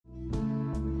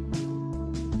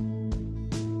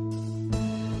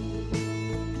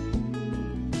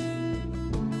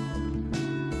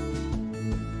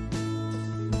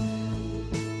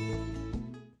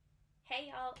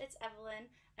it's Evelyn,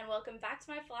 and welcome back to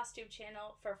my FLOSSTUBE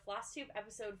channel for FLOSSTUBE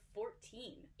episode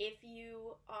 14. If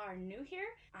you are new here,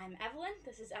 I'm Evelyn.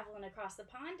 This is Evelyn Across the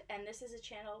Pond, and this is a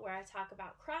channel where I talk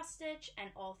about cross-stitch and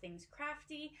all things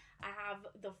crafty. I have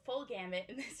the full gamut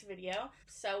in this video: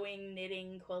 sewing,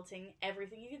 knitting, quilting,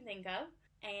 everything you can think of.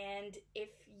 And if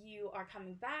you are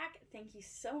coming back, thank you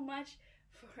so much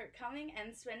for coming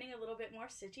and spending a little bit more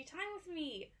stitchy time with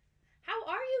me. How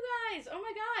are you guys? Oh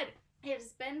my god! It's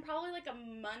been probably like a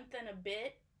month and a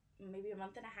bit, maybe a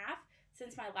month and a half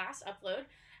since my last upload,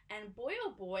 and boy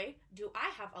oh boy, do I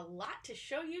have a lot to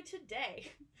show you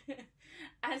today.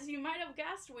 As you might have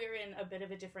guessed, we're in a bit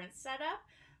of a different setup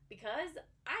because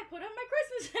I put up my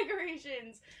Christmas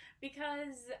decorations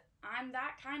because I'm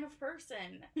that kind of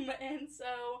person. And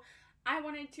so I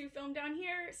wanted to film down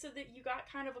here so that you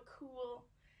got kind of a cool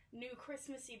new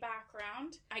Christmassy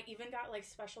background. I even got like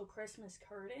special Christmas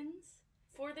curtains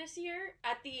for this year.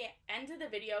 At the end of the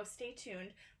video, stay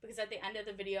tuned, because at the end of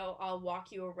the video I'll walk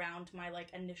you around my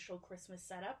like initial Christmas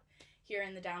setup here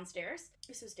in the downstairs,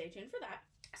 so stay tuned for that.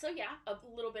 So yeah, a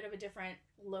little bit of a different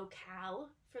locale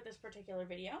for this particular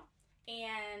video.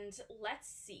 And let's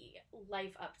see,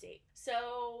 life update.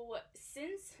 So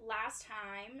since last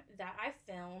time that I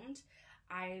filmed,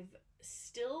 I've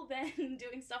still been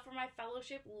doing stuff for my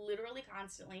fellowship literally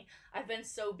constantly. I've been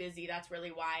so busy, that's really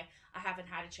why I haven't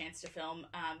had a chance to film.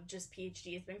 Just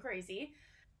PhD has been crazy.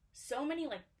 So many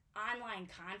like online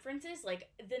conferences, like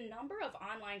the number of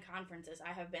online conferences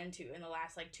I have been to in the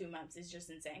last like 2 months is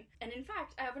just insane. And in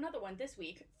fact, I have another one this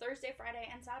week, Thursday, Friday,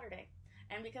 and Saturday.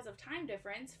 And because of time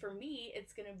difference, for me,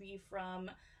 it's gonna be from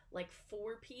like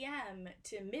 4 p.m.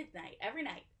 to midnight every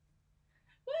night.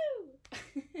 Woo!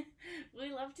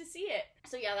 We love to see it.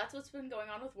 So yeah, that's what's been going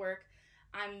on with work.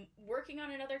 I'm working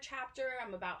on another chapter.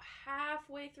 I'm about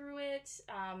halfway through it.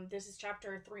 This is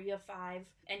chapter 3 of 5.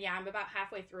 And yeah, I'm about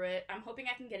halfway through it. I'm hoping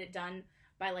I can get it done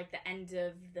by like the end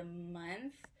of the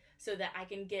month so that I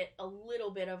can get a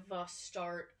little bit of a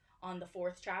start on the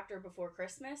 4th chapter before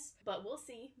Christmas. But we'll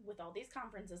see with all these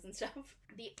conferences and stuff.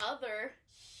 The other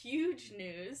huge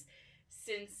news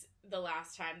since the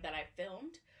last time that I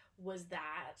filmed was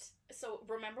that, so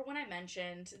remember when I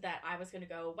mentioned that I was going to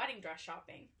go wedding dress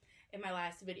shopping in my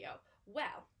last video?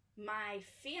 Well, my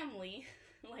family,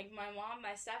 like my mom,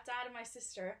 my stepdad, and my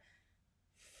sister,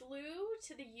 flew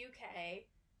to the UK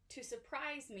to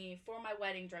surprise me for my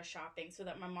wedding dress shopping so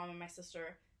that my mom and my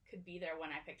sister could be there when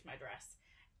I picked my dress.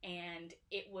 And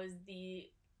it was the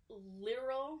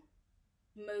literal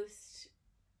most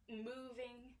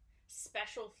moving,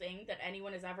 special thing that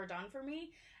anyone has ever done for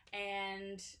me.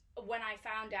 And when I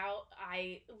found out,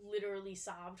 I literally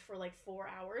sobbed for like 4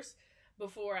 hours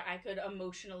before I could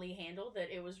emotionally handle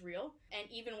that it was real. And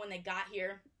even when they got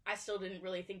here, I still didn't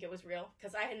really think it was real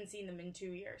because I hadn't seen them in 2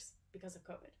 years because of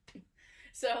COVID.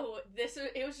 So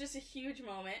it was just a huge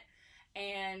moment.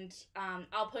 And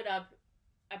I'll put up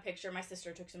a picture. My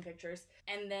sister took some pictures.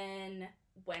 And then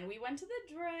when we went to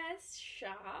the dress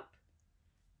shop,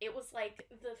 it was like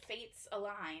the fates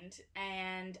aligned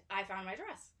and I found my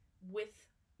dress with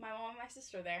my mom and my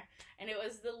sister there. And it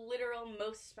was the literal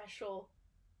most special,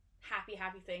 happy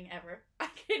thing ever. I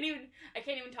can't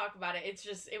even talk about it.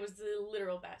 It was the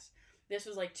literal best. This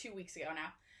was like 2 weeks ago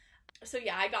now. So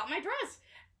yeah, I got my dress.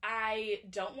 I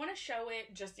don't want to show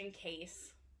it just in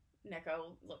case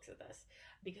Nico looks at this,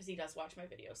 because he does watch my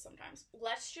videos sometimes.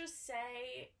 Let's just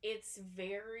say it's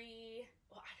very,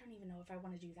 well, I don't even know if I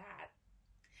want to do that.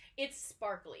 It's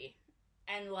sparkly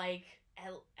and like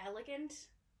elegant.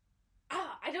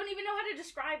 I don't even know how to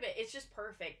describe it. It's just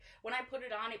perfect. When I put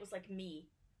it on, it was like me.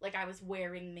 Like I was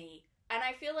wearing me. And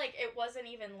I feel like it wasn't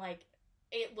even like,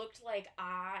 it looked like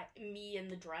me and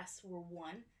the dress were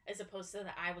one, as opposed to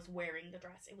that I was wearing the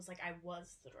dress. It was like I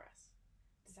was the dress.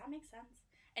 Does that make sense?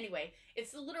 Anyway,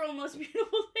 it's the literal most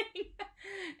beautiful thing.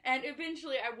 And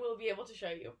eventually I will be able to show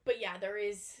you. But yeah, there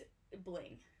is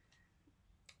bling.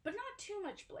 But not too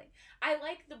much bling. I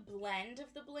like the blend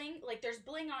of the bling. Like there's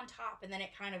bling on top and then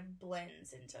it kind of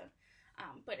blends into,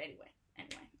 but anyway,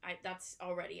 that's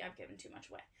already, I've given too much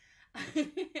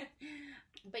away.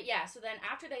 But yeah, so then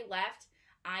after they left,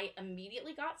 I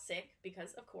immediately got sick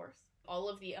because of course, all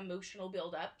of the emotional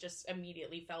buildup just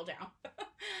immediately fell down.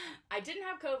 I didn't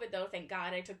have COVID though, thank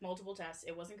God. I took multiple tests.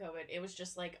 It wasn't COVID. It was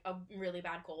just like a really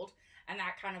bad cold. And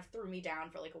that kind of threw me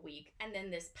down for like a week. And then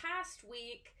this past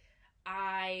week,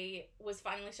 I was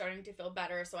finally starting to feel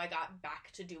better, so I got back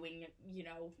to doing, you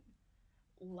know,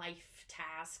 life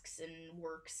tasks and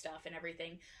work stuff and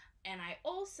everything. And I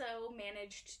also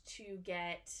managed to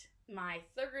get my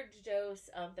 3rd dose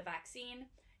of the vaccine,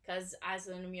 because as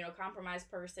an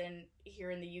immunocompromised person here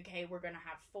in the UK, we're going to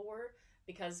have 4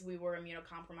 because we were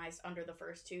immunocompromised under the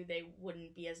first 2, they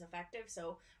wouldn't be as effective.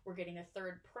 So we're getting a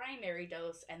 3rd primary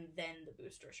dose and then the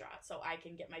booster shot. So I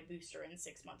can get my booster in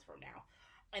 6 months from now.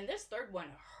 And this 3rd one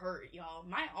hurt, y'all.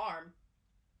 My arm,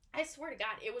 I swear to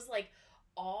God, it was like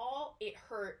it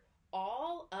hurt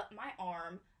all up my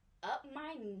arm, up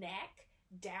my neck,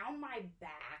 down my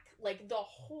back, like the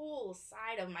whole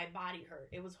side of my body hurt.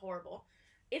 It was horrible.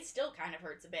 It still kind of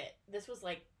hurts a bit. This was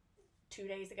like 2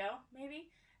 days ago, maybe,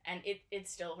 and it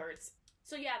still hurts.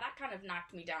 So yeah, that kind of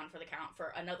knocked me down for the count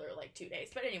for another like 2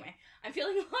 days. But anyway, I'm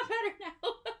feeling a lot better now.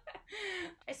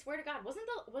 I swear to God, wasn't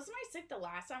I sick the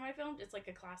last time I filmed? It's like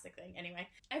a classic thing. Anyway,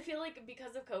 I feel like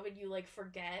because of COVID, you like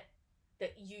forget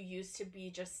that you used to be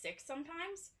just sick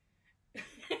sometimes.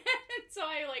 So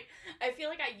I feel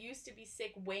like I used to be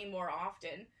sick way more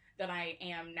often than I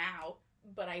am now,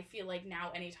 but I feel like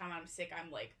now anytime I'm sick,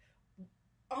 I'm like,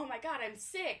 oh my God, I'm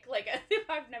sick. Like, as if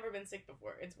I've never been sick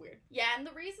before. It's weird. Yeah, and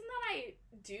the reason that I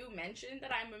do mention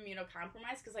that I'm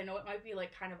immunocompromised, because I know it might be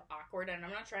like kind of awkward, and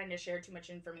I'm not trying to share too much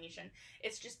information.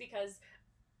 It's just because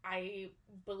I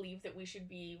believe that we should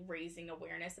be raising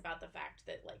awareness about the fact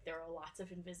that like there are lots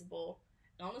of invisible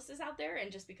illnesses out there,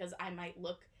 and just because I might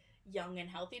look young and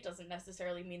healthy doesn't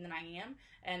necessarily mean that I am.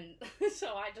 And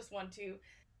so I just want to,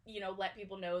 let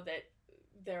people know that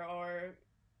there are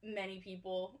many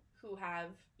people who have,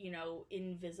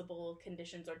 invisible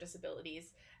conditions or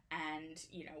disabilities, and,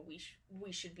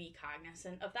 we should be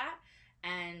cognizant of that.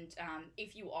 And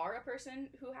if you are a person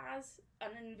who has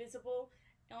an invisible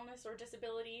illness or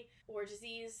disability or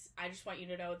disease, I just want you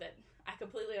to know that I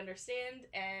completely understand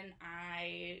and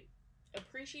I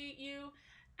appreciate you,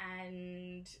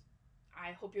 and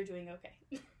I hope you're doing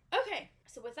okay. Okay,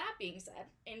 so with that being said,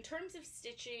 in terms of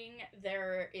stitching,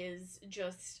 there is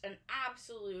just an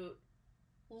absolute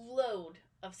load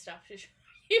of stuff to show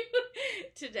you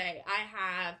today. I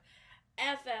have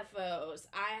FFOs,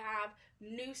 I have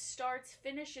new starts,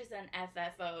 finishes, and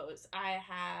FFOs. I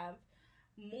have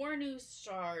more new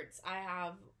starts. I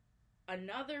have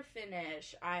another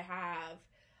finish. I have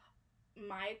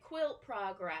my quilt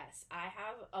progress. I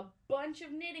have a bunch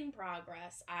of knitting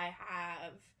progress. I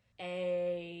have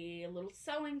a little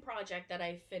sewing project that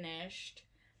I finished.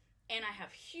 And I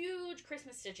have huge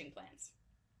Christmas stitching plans.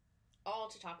 All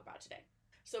to talk about today.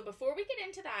 So before we get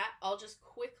into that, I'll just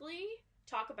quickly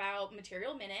talk about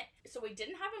Material Minute. So we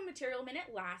didn't have a Material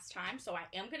Minute last time, so I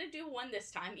am going to do one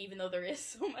this time, even though there is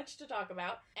so much to talk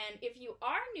about. And if you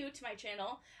are new to my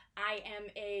channel, I am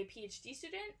a PhD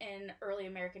student in Early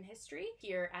American History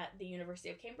here at the University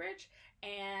of Cambridge,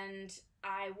 and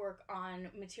I work on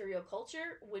material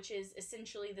culture, which is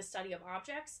essentially the study of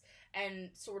objects, and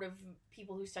sort of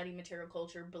people who study material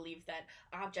culture believe that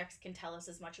objects can tell us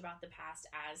as much about the past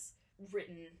as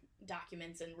written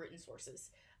documents and written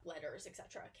sources, letters,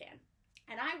 etc. can.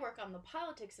 And I work on the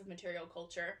politics of material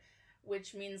culture,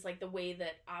 which means like the way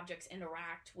that objects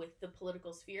interact with the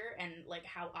political sphere and like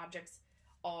how objects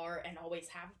are and always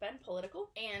have been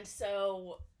political. And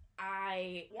so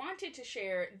I wanted to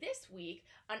share this week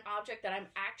an object that I'm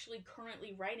actually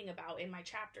currently writing about in my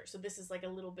chapter. So this is like a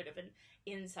little bit of an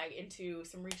insight into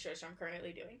some research I'm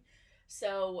currently doing.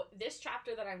 So this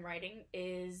chapter that I'm writing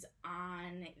is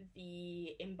on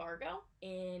the embargo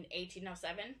in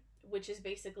 1807, which is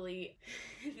basically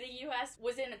the US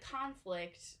was in a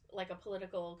conflict, like a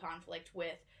political conflict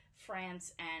with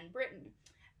France and Britain.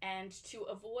 And to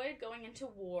avoid going into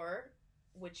war,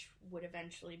 which would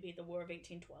eventually be the War of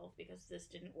 1812 because this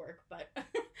didn't work, but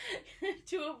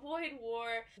to avoid war,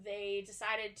 they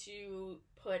decided to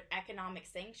put economic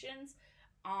sanctions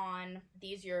on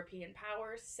these European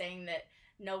powers, saying that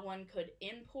no one could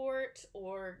import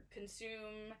or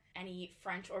consume any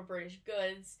French or British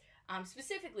goods,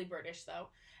 specifically British though,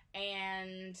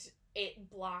 and it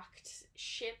blocked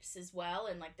ships as well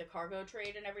and like the cargo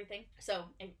trade and everything. So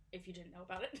if you didn't know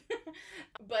about it,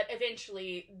 but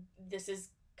eventually this is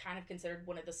kind of considered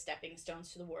one of the stepping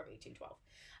stones to the War of 1812.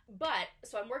 But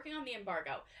so I'm working on the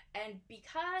embargo, and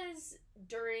because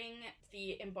during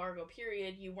the embargo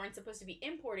period you weren't supposed to be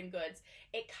importing goods,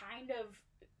 it kind of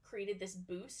created this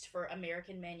boost for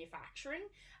American manufacturing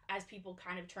as people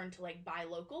kind of turned to like buy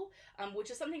local,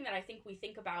 which is something that I think we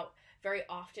think about very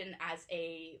often as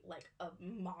a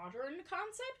modern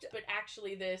concept, but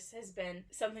actually this has been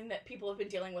something that people have been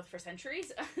dealing with for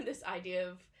centuries. This idea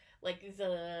of like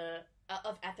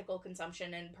of ethical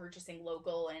consumption and purchasing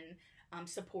local and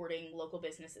supporting local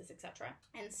businesses, etc.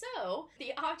 And so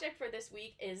the object for this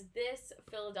week is this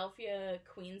Philadelphia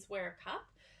Queensware cup.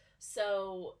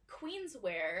 So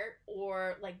Queensware,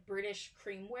 or like British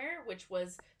creamware, which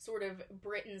was sort of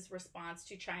Britain's response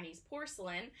to Chinese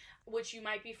porcelain, which you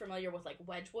might be familiar with, like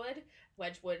Wedgwood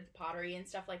pottery and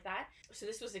stuff like that. So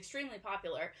this was extremely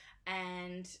popular,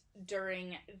 and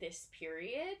during this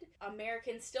period,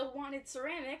 Americans still wanted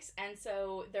ceramics, and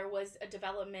so there was a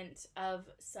development of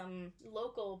some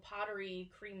local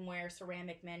pottery, creamware,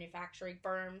 ceramic manufacturing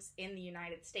firms in the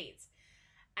United States.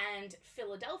 And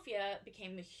Philadelphia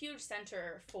became a huge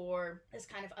center for this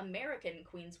kind of American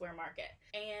Queensware market.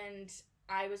 And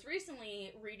I was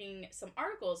recently reading some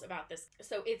articles about this.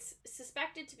 So it's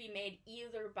suspected to be made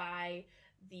either by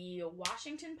the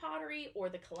Washington pottery or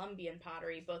the Columbian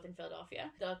pottery, both in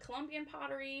Philadelphia. The Columbian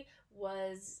pottery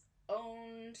was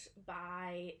owned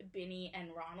by Binney and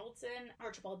Ronaldson,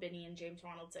 Archibald Binney and James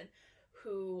Ronaldson,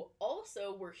 who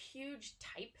also were huge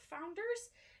type founders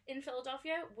in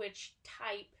Philadelphia, which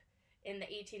type in the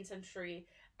 18th century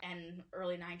and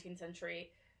early 19th century,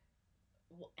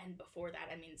 and before that,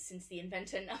 I mean, since the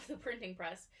invention of the printing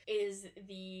press, is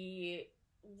the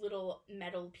little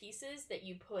metal pieces that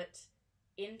you put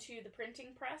into the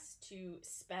printing press to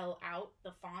spell out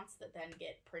the fonts that then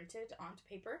get printed onto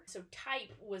paper. So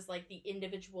type was like the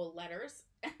individual letters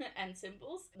and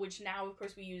symbols, which now, of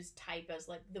course, we use type as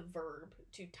like the verb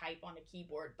to type on a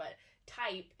keyboard, but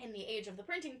type in the age of the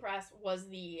printing press was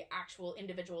the actual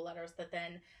individual letters that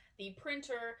then the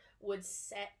printer would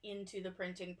set into the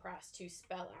printing press to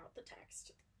spell out the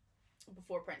text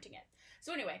before printing it.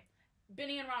 So anyway,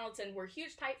 Binney and Ronaldson were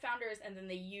huge type founders, and then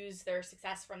they used their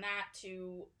success from that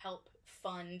to help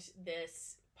fund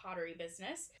this pottery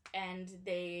business. And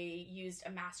they used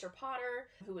a master potter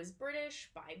who was British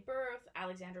by birth,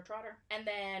 Alexander Trotter. And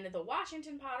then the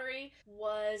Washington pottery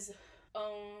was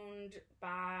owned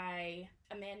by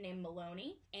a man named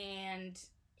Maloney, and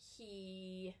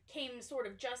he came sort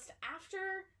of just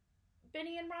after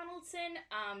Binney and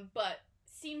Ronaldson, but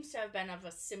seems to have been of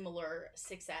a similar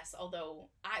success, although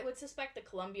I would suspect the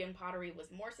Columbian pottery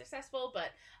was more successful,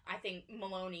 but I think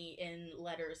Maloney in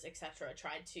letters, etc.,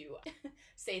 tried to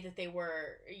say that they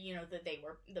were, you know, that they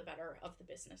were the better of the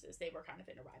businesses. They were kind of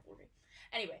in a rivalry.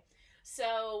 Anyway,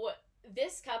 so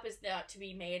this cup is not to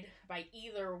be made by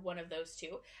either one of those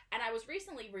two, and I was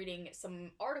recently reading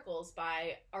some articles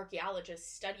by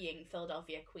archaeologists studying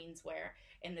Philadelphia Queensware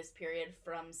in this period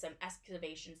from some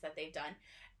excavations that they've done.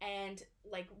 And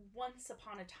like once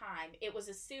upon a time, it was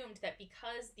assumed that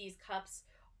because these cups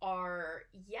are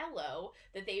yellow,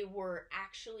 that they were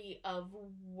actually of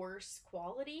worse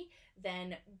quality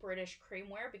than British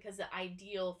creamware, because the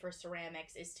ideal for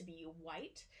ceramics is to be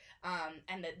white,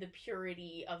 and that the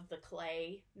purity of the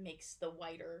clay makes the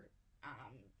whiter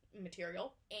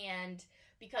material. And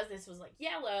because this was like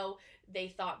yellow, they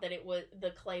thought that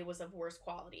the clay was of worse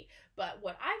quality. But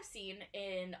what I've seen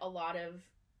in a lot of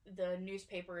the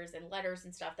newspapers and letters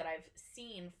and stuff that I've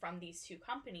seen from these two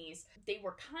companies, they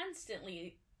were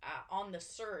constantly on the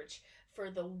search for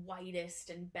the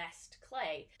whitest and best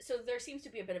clay. So there seems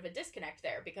to be a bit of a disconnect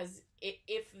there, because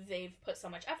if they've put so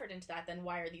much effort into that, then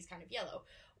why are these kind of yellow?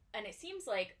 And it seems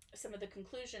like some of the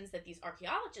conclusions that these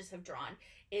archaeologists have drawn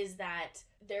is that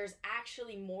there's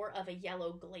actually more of a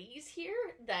yellow glaze here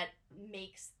that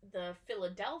makes the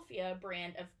Philadelphia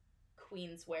brand of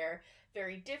Queensware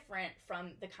very different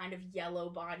from the kind of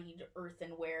yellow-bodied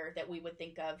earthenware that we would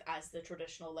think of as the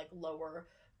traditional, like, lower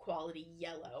quality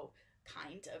yellow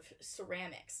kind of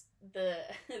ceramics. The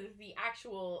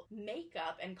actual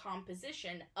makeup and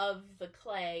composition of the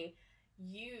clay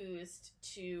used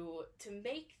to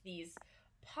make these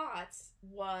pots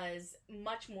was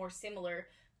much more similar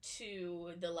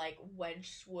to the like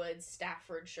Wedgwood,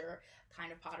 Staffordshire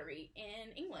kind of pottery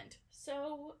in England.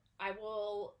 So I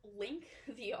will link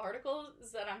the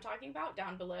articles that I'm talking about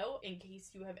down below in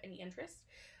case you have any interest.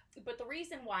 But the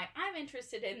reason why I'm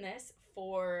interested in this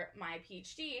for my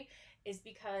PhD is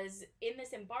because in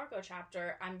this embargo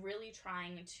chapter, I'm really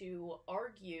trying to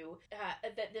argue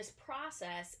that this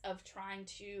process of trying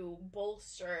to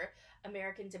bolster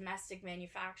American domestic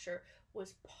manufacture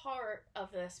was part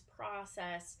of this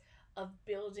process of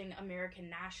building American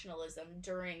nationalism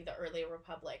during the early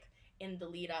Republic in the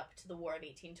lead up to the War of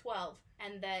 1812.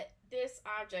 And that this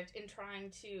object, in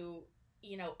trying to,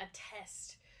 you know,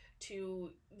 attest to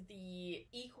the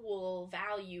equal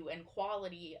value and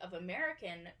quality of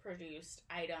American produced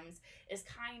items, is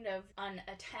kind of an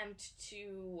attempt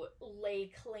to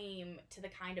lay claim to the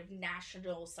kind of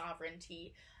national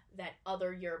sovereignty that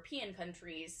other European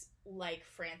countries like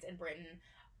France and Britain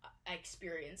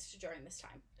experienced during this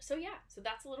time. So yeah, so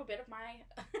that's a little bit of my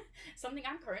something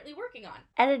I'm currently working on.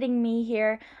 Editing me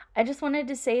here, I just wanted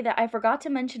to say that I forgot to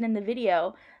mention in the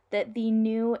video that the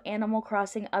new Animal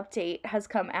Crossing update has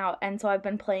come out, and so I've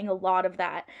been playing a lot of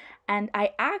that. And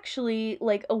I actually,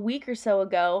 like a week or so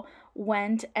ago,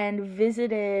 went and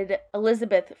visited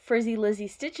Elizabeth Frizzy Lizzy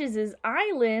Stitches'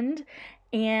 island,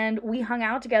 and we hung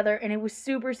out together, and it was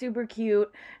super, super cute,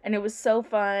 and it was so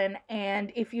fun.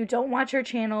 And if you don't watch her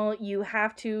channel, you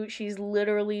have to. She's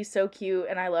literally so cute,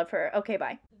 and I love her. Okay,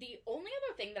 bye. The only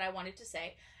other thing that I wanted to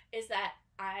say is that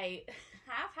I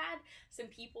have had some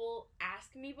people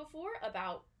ask me before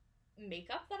about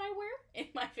makeup that I wear in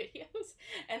my videos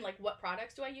and like what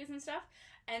products do I use and stuff.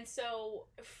 And so,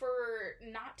 for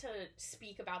not to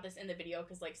speak about this in the video,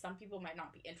 because like some people might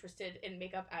not be interested in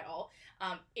makeup at all,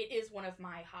 it is one of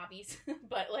my hobbies,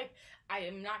 but like I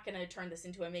am not gonna turn this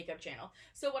into a makeup channel.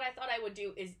 So what I thought I would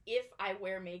do is, if I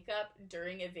wear makeup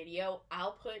during a video,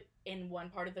 I'll put in one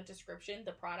part of the description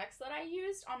the products that I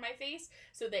used on my face,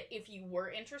 so that if you were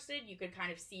interested, you could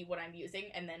kind of see what I'm using,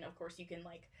 and then of course you can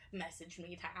like message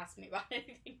me to ask me about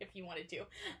anything if you wanted to.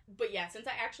 But yeah, since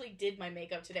I actually did my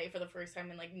makeup today for the first time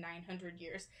in like 900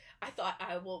 years, I thought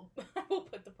I will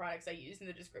put the products I use in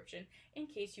the description in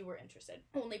case you were interested,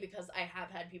 only because I have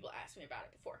had people ask me about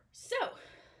it before. So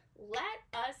let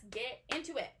us get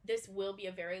into it. This will be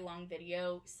a very long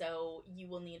video, so you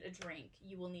will need a drink,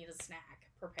 you will need a snack.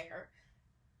 Prepare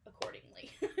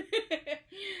accordingly.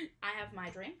 I have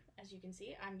my drink, as you can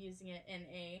see. I'm using it in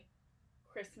a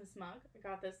Christmas mug. I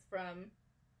got this from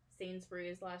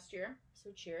Sainsbury's last year, so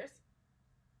cheers.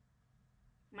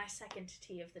 My second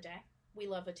tea of the day. We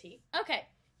love a tea. Okay,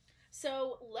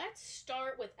 so let's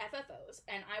start with FFOs,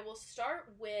 and I will start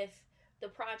with the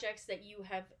projects that you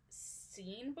have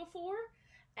seen before,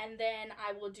 and then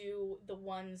I will do the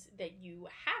ones that you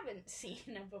haven't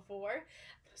seen before.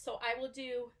 So I will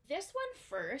do this one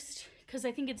first, because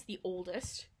I think it's the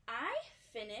oldest. I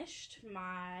finished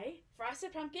my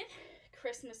Frosted Pumpkin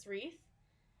Christmas wreath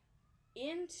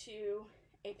into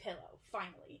a pillow,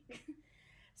 finally.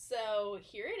 So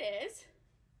here it is.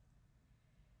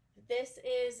 This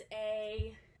is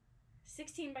a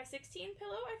 16 by 16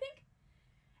 pillow, I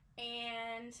think.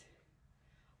 And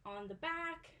on the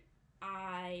back,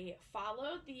 I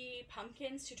followed the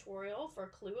pumpkins tutorial for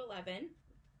Clue 11.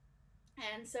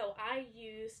 And so I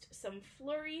used some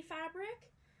flurry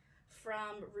fabric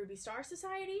from Ruby Star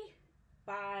Society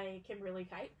by Kimberly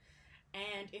Kite.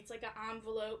 And it's like an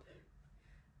envelope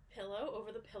pillow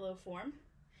over the pillow form.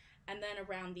 And then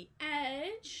around the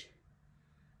edge,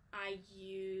 I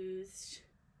used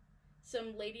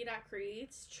some Lady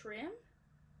Creates trim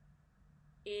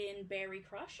in Berry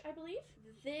Crush, I believe.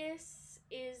 This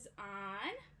is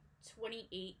on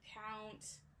 28 count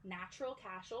natural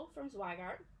casual from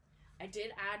Zweigart. I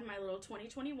did add my little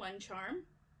 2021 charm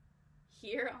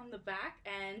here on the back,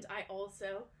 and I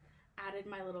also added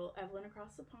my little Evelyn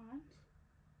Across the Pond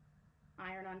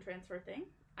iron-on transfer thing.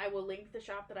 I will link the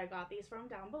shop that I got these from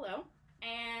down below.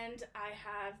 And I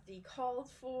have the called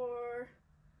for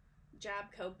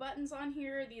Jabco buttons on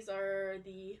here. These are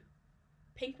the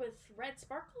pink with red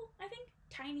sparkle, I think.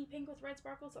 Tiny pink with red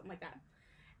sparkle, something like that.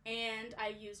 And I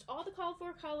used all the called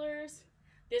for colors.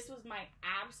 This was my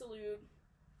absolute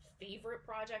favorite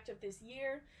project of this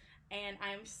year, and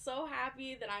I'm so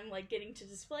happy that I'm like getting to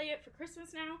display it for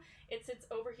Christmas now. It sits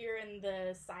over here in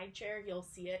the side chair. You'll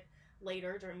see it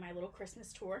later during my little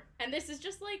Christmas tour. And this is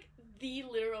just like the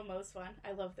literal most fun.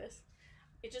 I love this.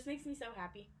 It just makes me so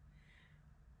happy.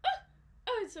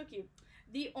 Oh, it's so cute.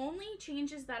 The only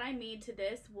changes that I made to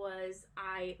this was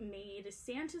I made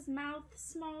Santa's mouth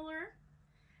smaller,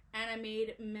 and I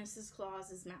made Mrs.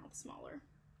 Claus's mouth smaller.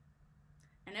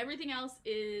 And everything else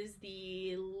is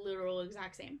the literal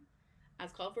exact same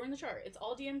as called for in the chart. It's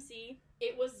all DMC.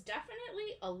 It was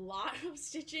definitely a lot of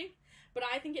stitching, but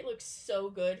I think it looks so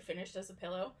good finished as a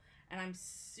pillow, and I'm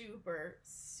super,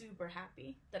 super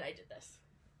happy that I did this.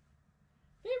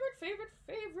 Favorite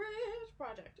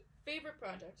project. Favorite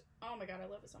project. Oh my god, I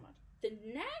love it so much. The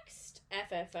next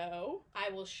FFO I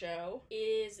will show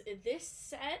is this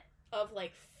set of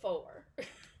like 4.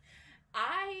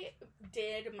 I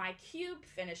did my cube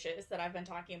finishes that I've been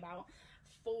talking about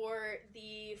for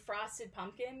the Frosted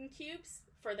Pumpkin cubes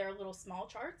for their little small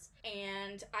charts,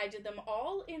 and I did them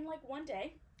all in like one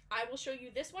day. I will show you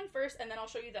this one first, and then I'll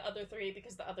show you the other 3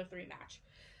 because the other 3 match.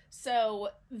 So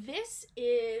this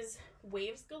is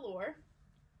Waves Galore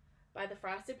by the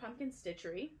Frosted Pumpkin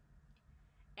Stitchery,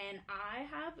 and I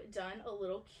have done a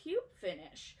little cube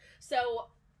finish. So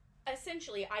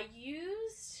essentially I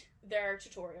used their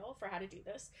tutorial for how to do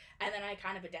this, and then I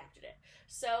kind of adapted it.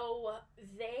 So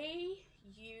they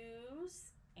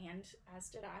use and as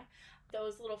did I,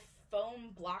 those little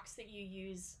foam blocks that you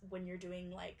use when you're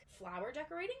doing like flower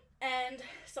decorating. And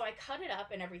so I cut it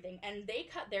up and everything, and they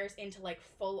cut theirs into like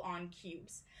full-on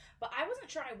cubes. But I wasn't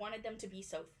sure I wanted them to be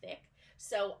so thick.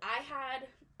 So I had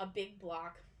a big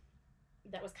block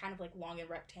that was kind of like long and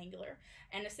rectangular.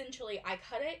 And essentially I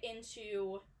cut it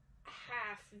into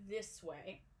half this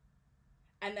way.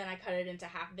 And then I cut it into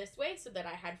half this way so that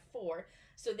I had 4.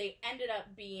 So they ended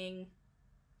up being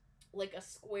like a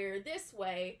square this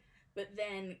way, but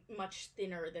then much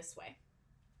thinner this way.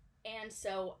 And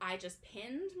so I just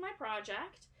pinned my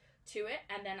project to it,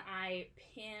 and then I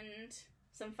pinned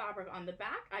some fabric on the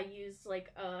back. I used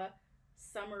like a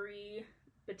summery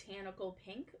botanical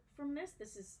pink from this.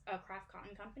 This is a Craft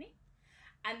Cotton Company.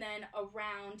 And then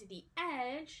around the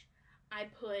edge, I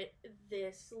put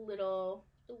this little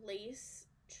lace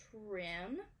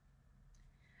trim.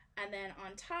 And then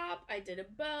on top, I did a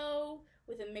bow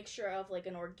with a mixture of like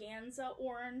an organza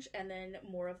orange and then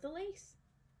more of the lace.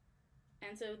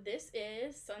 And so this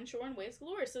is Sunshorn Waves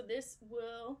Galore. So this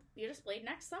will be displayed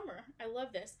next summer. I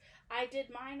love this. I did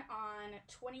mine on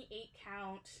 28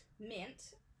 count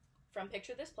mint from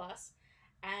Picture This Plus,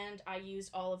 and I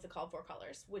used all of the called for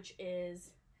colors, which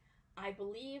is, I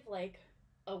believe, like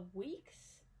a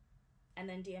week's and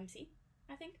then DMC,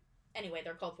 I think. Anyway,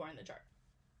 they're called for in the chart.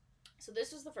 So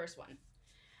this was the first one.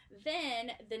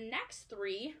 Then the next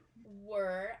 3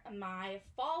 were my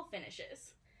fall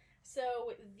finishes.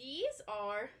 So these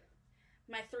are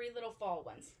my 3 little fall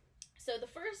ones. So the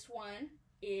first one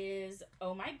is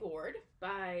Oh My Gourd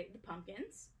by the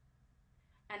Pumpkins.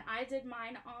 And I did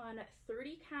mine on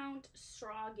 30 count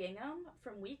straw gingham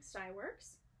from Weeks Dye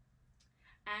Works.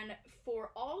 And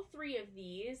for all 3 of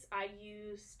these, I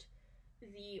used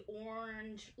the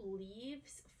orange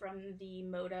leaves from the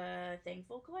Moda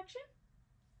Thankful collection.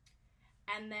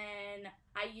 And then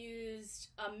I used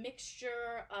a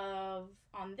mixture of,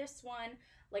 on this one,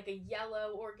 like a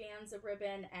yellow organza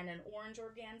ribbon and an orange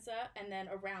organza. And then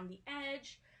around the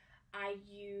edge, I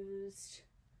used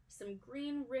some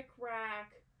green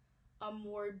rickrack, a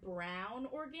more brown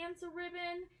organza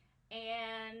ribbon,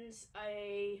 and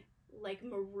a like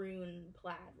maroon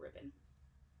plaid ribbon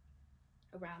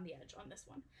around the edge on this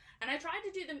one. And I tried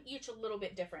to do them each a little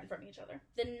bit different from each other.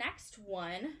 The next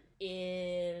one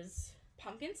is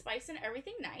Pumpkin Spice and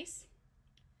Everything Nice.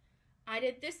 I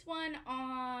did this one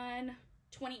on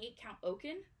 28 count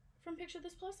Oaken from Picture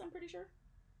This Plus, I'm pretty sure.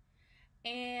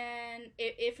 And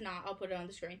if not, I'll put it on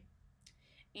the screen.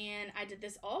 And I did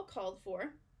this all called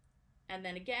for. And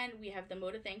then again, we have the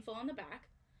Moda Thankful on the back.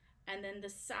 And then the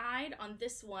side on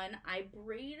this one, I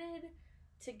braided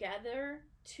together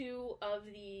 2 of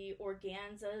the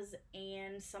organzas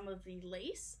and some of the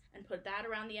lace and put that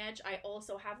around the edge. I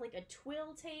also have like a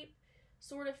twill tape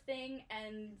sort of thing,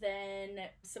 and then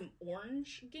some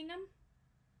orange gingham.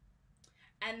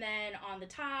 And then on the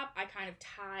top, I kind of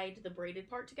tied the braided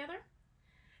part together.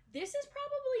 This is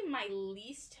probably my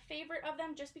least favorite of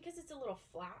them just because it's a little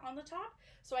flat on the top.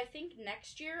 So I think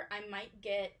next year I might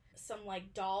get some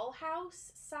like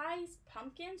dollhouse sized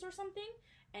pumpkins or something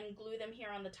and glue them here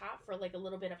on the top for like a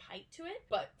little bit of height to it.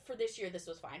 But for this year, this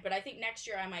was fine. But I think next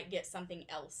year I might get something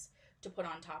else to put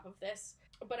on top of this.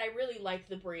 But I really like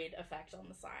the braid effect on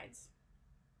the sides.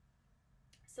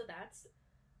 So that's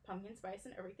Pumpkin Spice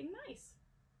and Everything Nice.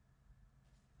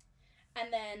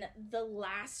 And then the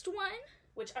last one,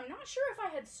 which I'm not sure if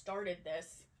I had started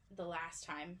this the last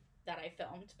time that I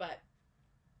filmed, but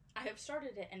I have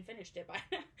started it and finished it by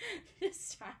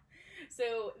this time.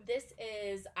 So this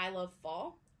is I Love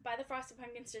Fall by the Frosted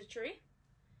Pumpkin Stitchery.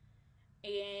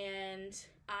 And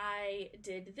I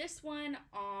did this one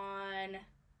on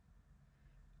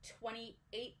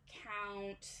 28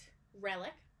 count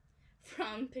Relic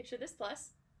from Picture This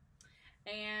Plus.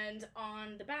 And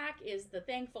on the back is the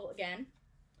Thankful again.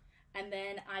 And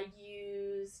then I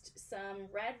used some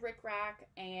red rickrack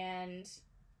and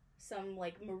some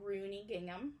like maroony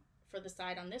gingham for the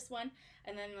side on this one.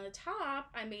 And then on the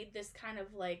top, I made this kind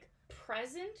of like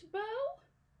present bow,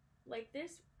 like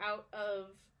this, out of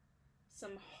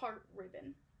some heart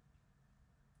ribbon.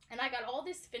 And I got all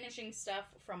this finishing stuff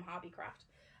from Hobbycraft.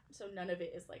 So none of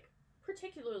it is like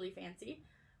particularly fancy,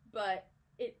 but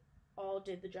it all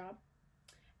did the job.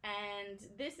 And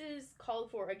this is called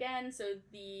for again. So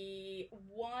the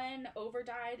one over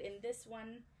dyed in this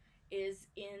one is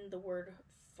in the word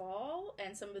fall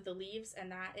and some of the leaves,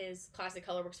 and that is Classic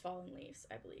Colorworks Fallen Leaves,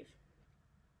 I believe.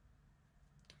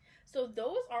 So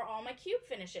those are all my cube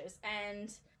finishes,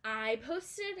 and I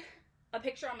posted a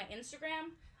picture on my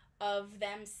Instagram of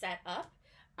them set up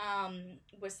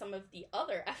with some of the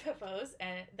other FFOs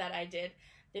that I did,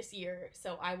 this year,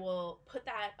 so I will put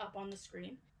that up on the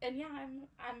screen. And yeah,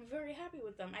 I'm very happy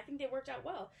with them. I think they worked out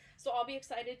well. So I'll be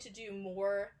excited to do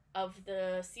more of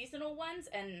the seasonal ones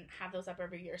and have those up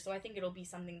every year. So I think it'll be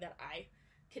something that I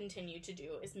continue to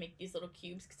do, is make these little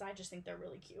cubes, because I just think they're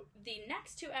really cute. The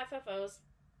next two FFOs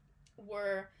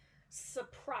were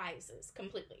surprises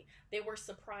completely. They were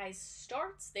surprise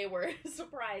starts, they were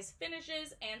surprise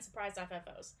finishes, and surprise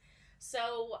FFOs.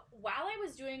 So while I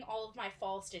was doing all of my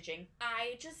fall stitching,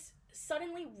 I just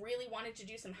suddenly really wanted to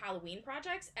do some Halloween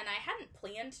projects, and I hadn't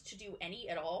planned to do any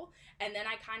at all. And then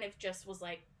I kind of just was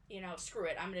like, you know, screw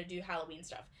it, I'm gonna do Halloween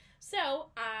stuff. So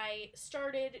I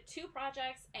started 2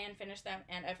 projects and finished them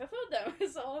and FFO'd them.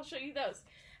 So I'll show you those.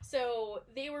 So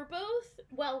they were both,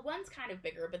 well, one's kind of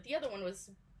bigger, but the other one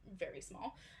was very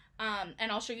small.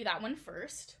 And I'll show you that one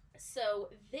first. So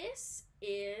this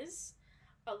is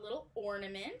a little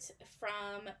ornament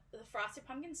from the Frosted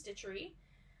Pumpkin Stitchery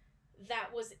that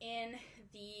was in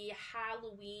the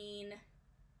Halloween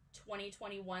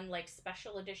 2021 like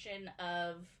special edition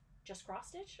of just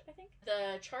CrossStitch, I think.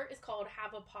 The chart is called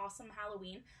Have a Pawesome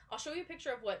Halloween. I'll show you a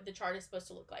picture of what the chart is supposed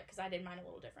to look like, because I did mine a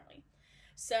little differently.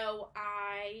 So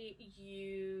I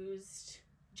used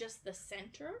just the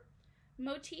center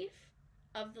motif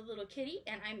of the little kitty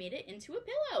and I made it into a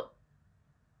pillow.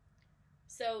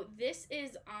 So this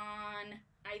is on,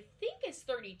 I think it's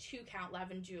 32 count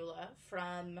Lavandula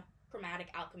from Chromatic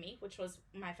Alchemy, which was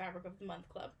my Fabric of the Month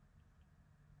club.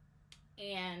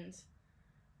 And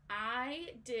I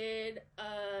did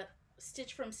a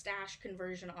Stitch from Stash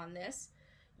conversion on this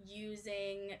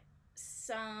using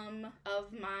some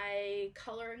of my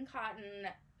Color and Cotton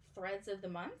threads of the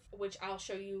month, which I'll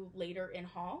show you later in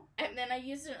haul. And then I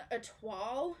used a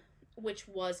toile, which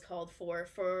was called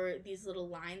for these little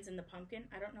lines in the pumpkin.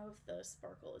 I don't know if the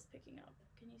sparkle is picking up.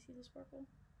 Can you see the sparkle?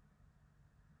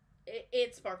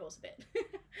 It sparkles a bit.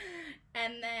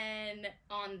 And then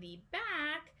on the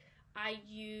back, I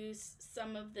use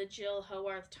some of the Jill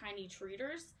Howarth Tiny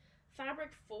Treaters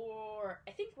fabric for,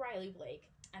 I think, Riley Blake.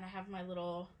 And I have my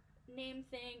little name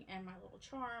thing and my little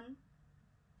charm,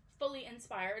 fully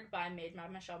inspired by Made by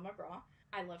Michelle McGraw.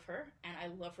 I love her, and I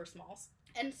love her smalls.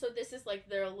 And so this is like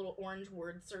their little orange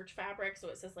word search fabric, so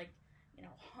it says like, you know,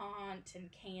 haunt and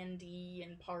candy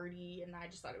and party, and I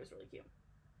just thought it was really cute.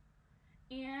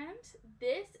 And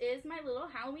this is my little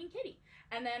Halloween kitty.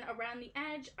 And then around the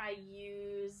edge, I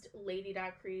used Lady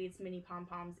Create's mini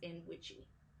pom-poms in Witchy,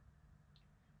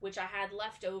 which I had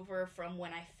left over from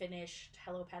when I finished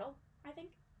Hello Petal, I think.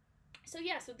 So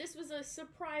yeah, so this was a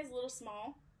surprise little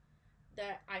small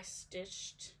that I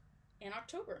stitched in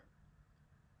October.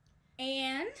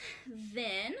 And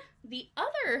then the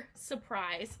other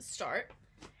surprise start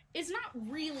is not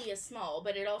really a small,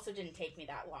 but it also didn't take me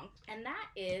that long. And that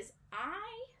is, I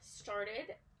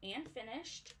started and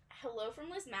finished Hello from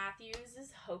Liz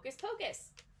Matthews' Hocus Pocus.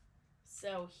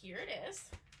 So here it is.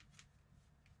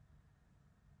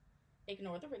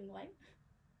 Ignore the ring light.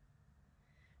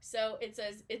 So it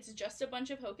says it's just a bunch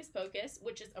of Hocus Pocus,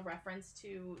 which is a reference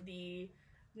to the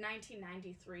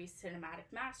 1993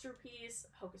 cinematic masterpiece,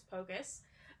 Hocus Pocus,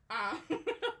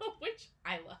 which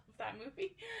I love that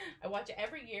movie. I watch it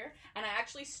every year, and I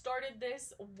actually started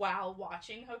this while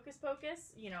watching Hocus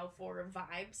Pocus, you know, for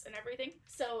vibes and everything.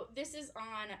 So this is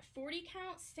on 40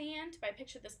 count sand by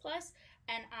Picture This Plus,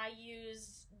 and I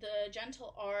used the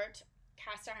Gentle Art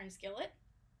cast iron skillet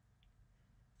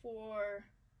for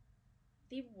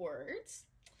the words.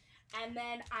 And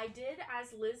then I did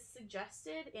as Liz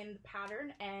suggested in the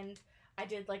pattern, and I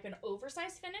did like an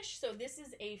oversized finish. So this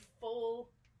is a full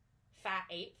fat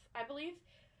 1/8, I believe.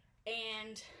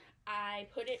 And I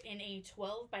put it in a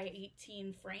 12 by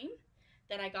 18 frame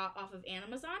that I got off of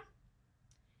Amazon.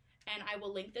 And I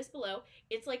will link this below.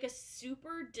 It's like a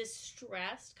super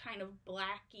distressed kind of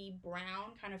blacky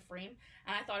brown kind of frame.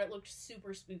 And I thought it looked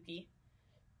super spooky.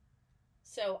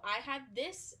 So I had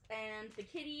this and the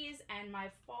kitties and my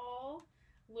fall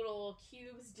little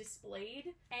cubes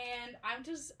displayed, and I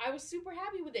was super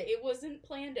happy with it. It wasn't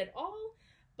planned at all,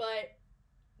 but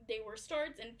they were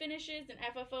starts and finishes and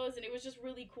FFOs, and it was just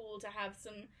really cool to have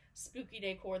some spooky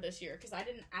decor this year, because I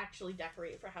didn't actually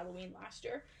decorate for Halloween last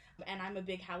year, and I'm a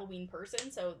big Halloween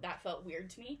person, so that felt weird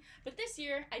to me. But this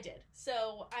year, I did.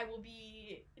 So I will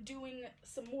be doing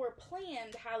some more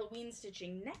planned Halloween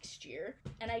stitching next year,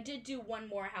 and I did do one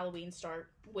more Halloween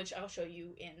start, which I'll show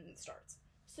you in starts.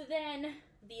 So then,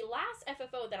 the last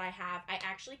FFO that I have, I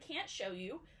actually can't show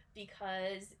you,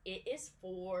 because it is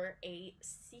for a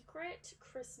secret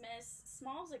Christmas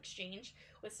smalls exchange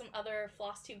with some other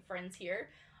FlossTube friends here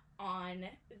on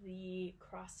the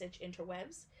CrossStitch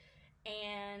interwebs.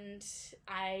 and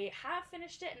I have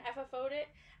finished it and FFO'd it,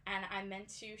 and I meant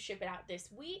to ship it out this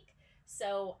week.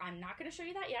 So I'm not going to show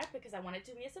you that yet because I want it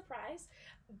to be a surprise,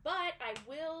 but I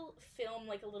will film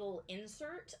like a little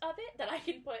insert of it that I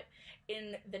can put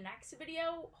in the next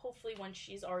video, hopefully once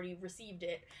she's already received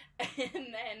it, and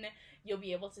then you'll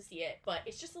be able to see it. But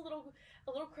it's just a little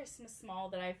Christmas small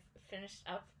that I've finished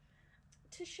up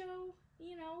to show,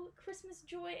 you know, Christmas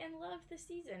joy and love this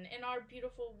season in our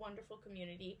beautiful, wonderful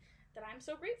community that I'm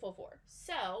so grateful for.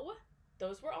 So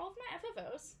those were all of my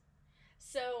FFOs.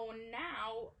 So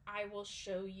now I will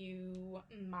show you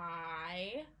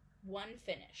my one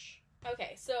finish.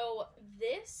 Okay, so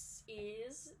this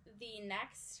is the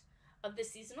next of the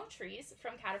seasonal trees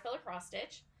from Caterpillar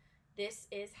CrossStitch. This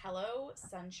is Hello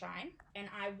Sunshine, and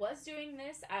I was doing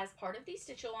this as part of the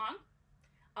Stitch Along.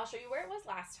 I'll show you where it was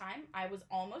last time. I was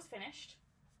almost finished,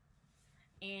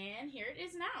 and here it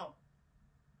is now.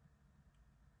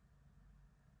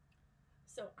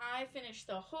 So I finished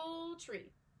the whole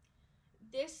tree.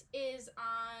 This is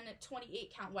on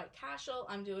 28 count white cashel.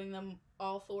 I'm doing them,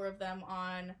 all 4 of them,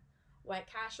 on white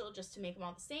cashel just to make them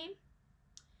all the same.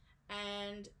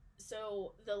 And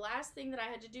so the last thing that I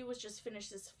had to do was just finish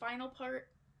this final part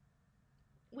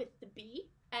with the bee.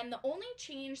 And the only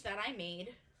change that I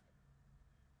made,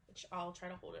 which I'll try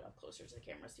to hold it up closer to the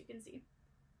camera so you can see,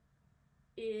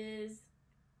 is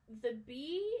the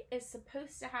bee is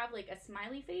supposed to have like a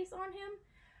smiley face on him,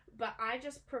 but I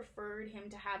just preferred him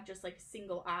to have just like a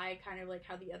single eye, kind of like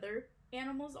how the other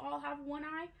animals all have one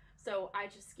eye. So I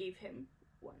just gave him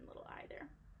one little eye there.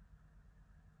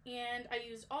 And I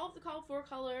used all of the called for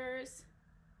colors.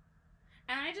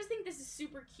 And I just think this is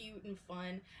super cute and fun.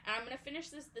 And I'm going to finish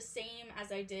this the same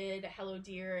as I did Hello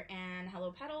Deer and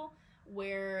Hello Petal,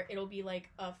 where it'll be like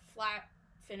a flat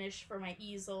finish for my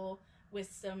easel with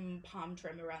some palm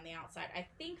trim around the outside. I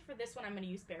think for this one I'm going to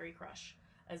use Berry Crush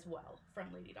as well from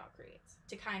Lady Dot Creates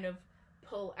to kind of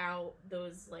pull out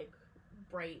those like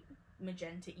bright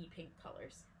magenta-y pink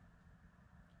colors.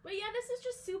 But yeah, this is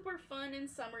just super fun and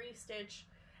summery stitch,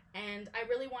 and I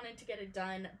really wanted to get it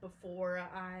done before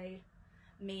I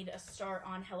made a start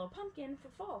on Hello Pumpkin for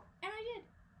fall, and I did.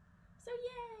 So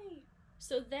yay!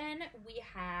 So then we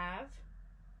have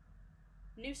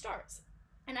new starts,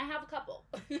 and I have a couple.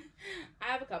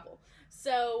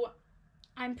 So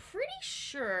I'm pretty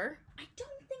sure, I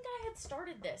don't think I had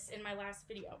started this in my last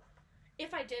video.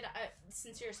 If I did,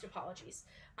 sincerest apologies.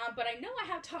 But I know I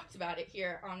have talked about it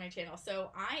here on my channel.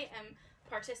 So I am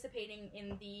participating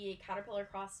in the Caterpillar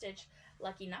CrossStitch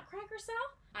Lucky Nutcracker sale.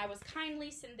 I was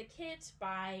kindly sent the kit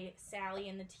by Sally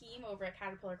and the team over at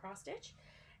Caterpillar CrossStitch.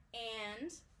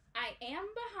 And I am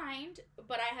behind,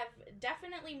 but I have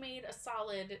definitely made a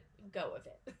solid go of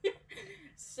it.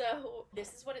 So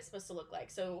this is what it's supposed to look like.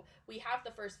 So we have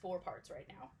the first 4 parts right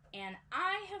now, and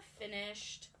I have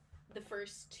finished the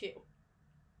first 2.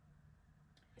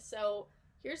 So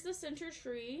here's the center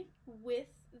tree with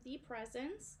the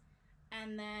presents,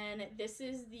 and then this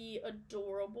is the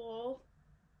adorable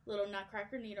little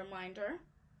Nutcracker needle minder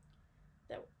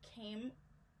that came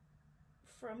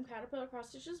from Caterpillar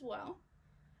CrossStitch as well.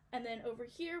 And then over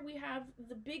here we have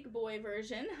the big boy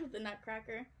version of the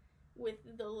Nutcracker with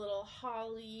the little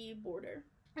holly border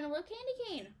and a little candy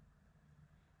cane.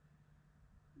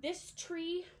 This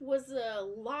tree was a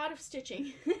lot of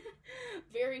stitching.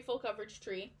 Very full coverage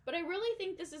tree. But I really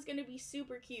think this is going to be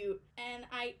super cute, and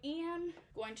I am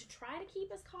going to try to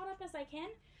keep as caught up as I can.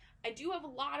 I do have a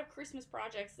lot of Christmas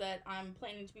projects that I'm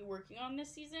planning to be working on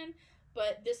this season,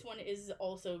 but this one is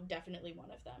also definitely one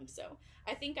of them. So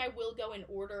I think I will go in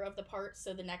order of the parts,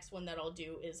 so the next one that I'll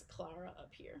do is Clara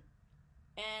up here.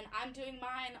 And I'm doing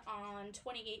mine on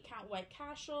 28 count white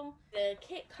cashel. The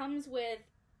kit comes with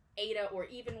Aida or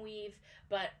even weave,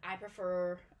 but I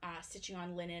prefer stitching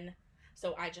on linen,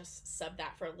 so I just sub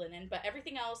that for linen. But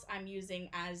everything else I'm using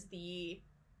as the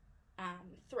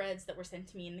threads that were sent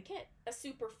to me in the kit. A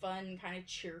super fun, kind of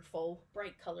cheerful,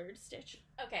 bright colored stitch.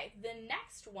 Okay, the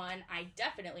next one I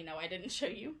definitely know I didn't show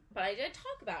you, but I did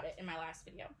talk about it in my last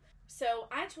video. So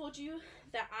I told you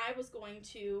that I was going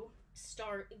to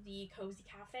start the Cozy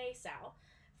Cafe sale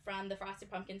from the Frosted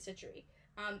Pumpkin Stitchery.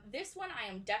 This one I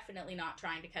am definitely not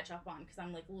trying to catch up on because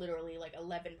I'm like literally like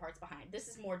 11 parts behind. This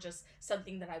is more just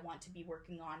something that I want to be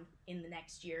working on in the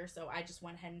next year, so I just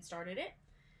went ahead and started it.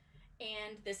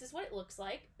 And this is what it looks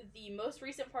like. The most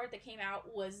recent part that came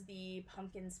out was the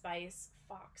Pumpkin Spice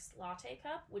Fox Latte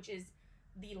Cup, which is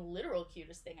the literal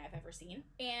cutest thing I've ever seen.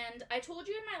 And I told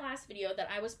you in my last video that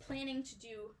I was planning to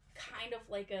do kind of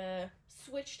like a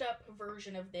switched up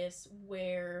version of this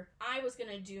where I was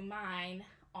gonna do mine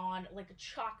on like a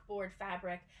chalkboard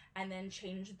fabric and then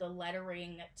change the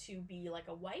lettering to be like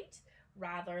a white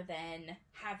rather than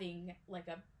having like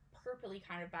a purpley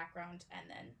kind of background and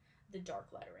then the dark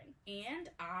lettering. And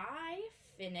I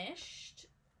finished,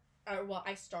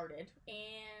 I started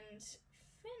and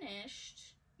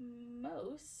finished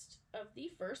most of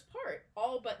the first part,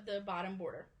 all but the bottom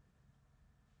border.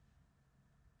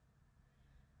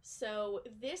 So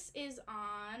this is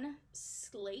on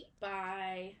Slate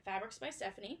by Fabrics by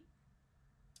Stephanie,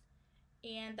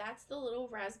 and that's the little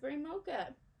raspberry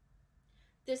mocha.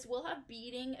 This will have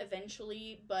beading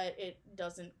eventually, but it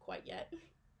doesn't quite yet.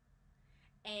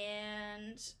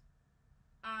 And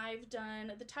I've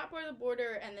done the top part of the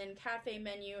border and then cafe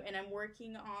menu, and I'm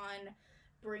working on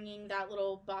bringing that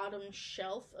little bottom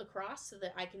shelf across so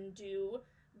that I can do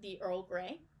the Earl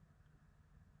Grey.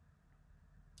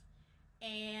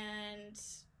 And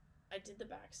I did the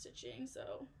back stitching,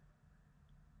 so,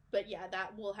 but yeah,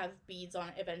 that will have beads on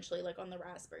it eventually, like on the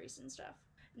raspberries and stuff.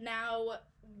 Now,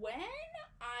 when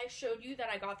I showed you that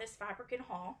I got this fabric in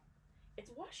haul,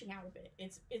 it's washing out a bit.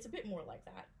 It's a bit more like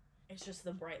that. It's just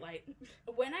the bright light.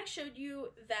 When I showed you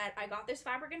that I got this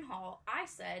fabric in haul, I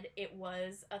said it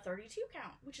was a 32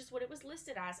 count, which is what it was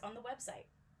listed as on the website.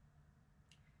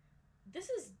 This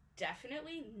is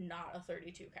definitely not a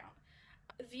 32 count.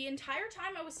 The entire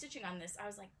time I was stitching on this, I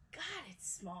was like, God, it's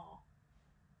small.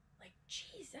 Like,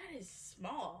 geez, that is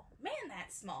small. Man,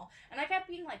 that's small. And I kept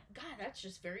being like, God, that's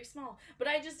just very small. But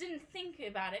I just didn't think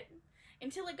about it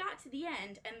until it got to the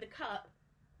end, and the cup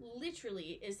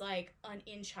literally is like an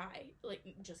inch high. Like,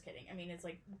 just kidding. I mean, it's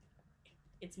like,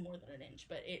 it's more than an inch,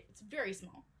 but it's very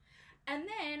small. And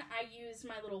then I used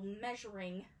my little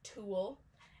measuring tool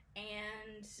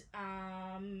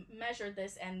and measured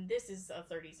this, and this is a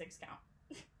 36 count.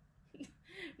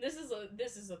 This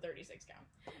is a 36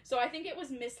 count. So I think it was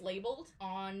mislabeled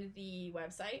on the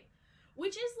website,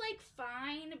 which is like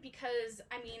fine because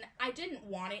I mean, I didn't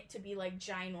want it to be like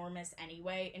ginormous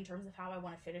anyway in terms of how I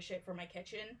want to finish it for my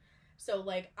kitchen. So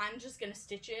like, I'm just gonna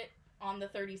stitch it on the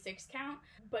 36 count,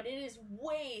 but it is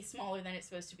way smaller than it's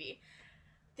supposed to be.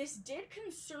 This did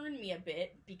concern me a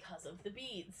bit because of the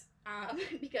beads,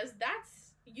 because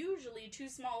that's usually too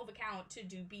small of a count to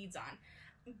do beads on.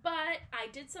 But I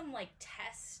did some like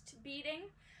test beading,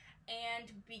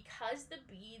 and because the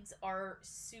beads are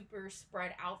super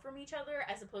spread out from each other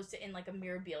as opposed to in like a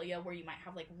mirabilia where you might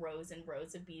have like rows and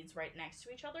rows of beads right next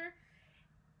to each other,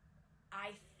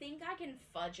 I think I can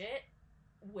fudge it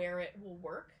where it will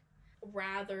work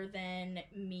rather than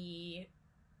me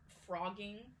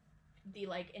frogging the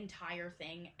like entire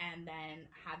thing and then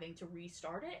having to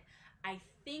restart it. I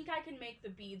think I can make the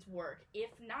beads work.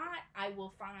 If not, I will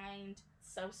find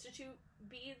substitute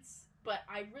beads, but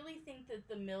I really think that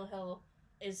the Mill Hill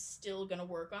is still gonna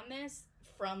work on this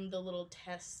from the little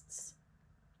tests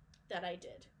that I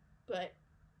did. But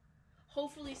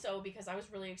hopefully so, because I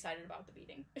was really excited about the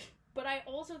beading. But I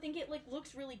also think it like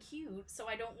looks really cute, so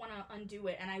I don't want to undo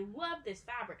it. And I love this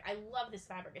fabric. I love this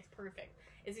fabric. It's perfect.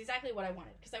 It's exactly what I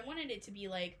wanted, because I wanted it to be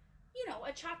like, you know,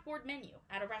 a chalkboard menu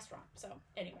at a restaurant. So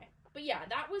anyway, but yeah,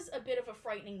 that was a bit of a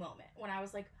frightening moment when I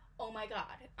was like, oh my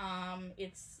God,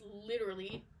 it's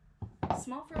literally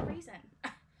small for a reason.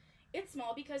 It's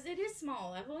small because it is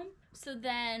small, Evelyn. So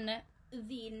then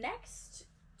the next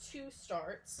two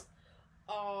starts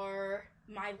are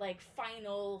my like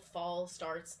final fall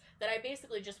starts that I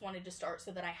basically just wanted to start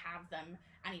so that I have them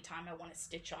anytime I want to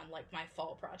stitch on like my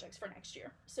fall projects for next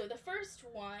year. So the first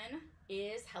one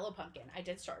is Hello Pumpkin. I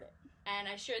did start it, and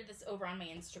I shared this over on my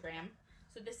Instagram.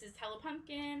 So this is Hello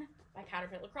Pumpkin by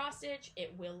Caterpillar CrossStitch.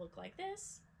 It will look like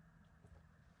this.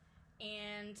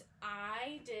 And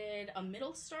I did a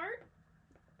middle start.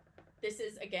 This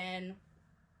is, again,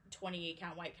 28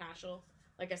 count white casual.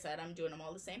 Like I said, I'm doing them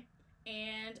all the same.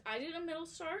 And I did a middle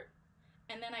start,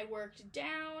 and then I worked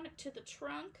down to the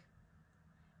trunk,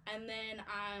 and then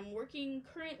I'm working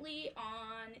currently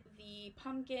on the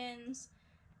pumpkins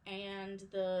and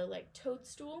the like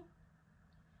toadstool,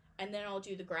 and then I'll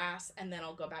do the grass, and then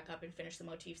I'll go back up and finish the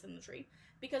motifs in the tree.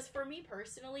 Because for me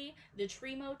personally, the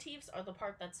tree motifs are the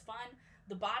part that's fun.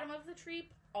 The bottom of the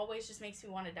tree always just makes me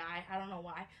want to die. I don't know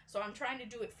why. So I'm trying to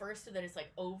do it first so that it's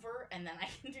like over, and then I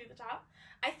can do the top.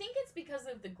 I think it's because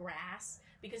of the grass,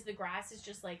 because the grass is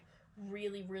just like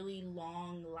really, really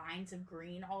long lines of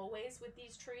green always with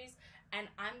these trees, and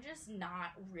I'm just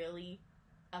not really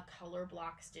a color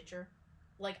block stitcher.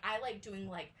 Like, I like doing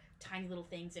like tiny little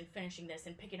things and finishing this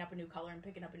and picking up a new color and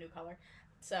picking up a new color.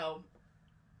 So,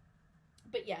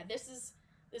 but yeah, this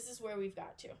is where we've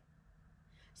got to.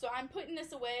 So I'm putting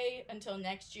this away until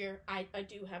next year. I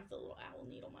do have the little owl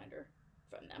needle minder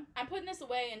from them. I'm putting this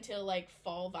away until like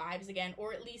fall vibes again,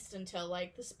 or at least until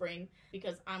like the spring,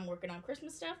 because I'm working on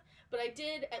Christmas stuff. But I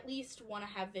did at least want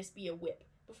to have this be a whip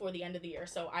before the end of the year,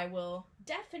 so I will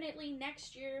definitely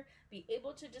next year be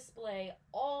able to display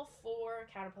all 4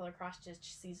 Caterpillar CrossStitch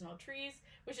seasonal trees,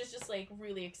 which is just like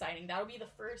really exciting. That'll be the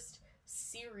first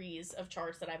series of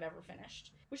charts that I've ever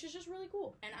finished, which is just really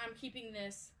cool. And I'm keeping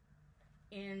this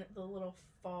in the little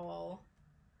fall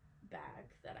bag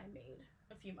that I made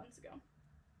a few months ago.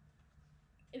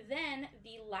 Then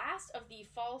the last of the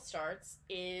fall starts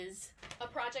is a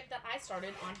project that I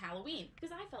started on Halloween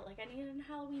because I felt like I needed a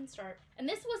Halloween start. And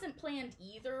this wasn't planned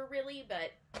either, really,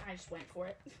 but I just went for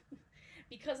it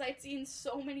because I'd seen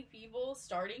so many people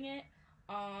starting it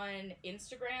on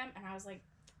Instagram, and I was like,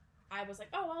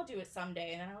 oh, I'll do it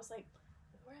someday. And then I was like,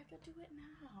 or I could do it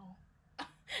now.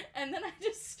 And then I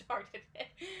just started it.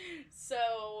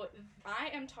 So I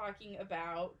am talking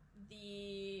about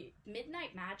the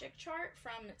Midnight Magic chart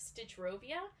from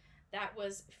Stitchrovia that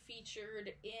was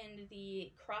featured in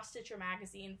the CrossStitcher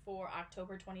magazine for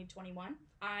October 2021.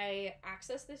 I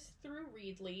accessed this through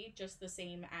Readly, just the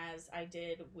same as I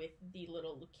did with the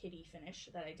little kitty finish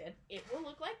that I did. It will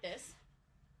look like this.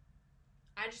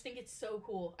 I just think it's so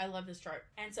cool. I love this chart.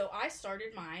 And so I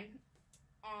started mine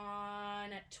on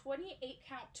 28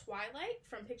 count Twilight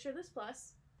from Picture This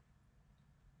Plus.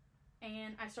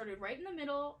 And I started right in the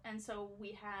middle, and so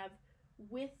we have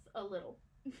with a little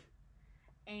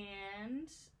and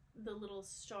the little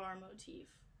star motif.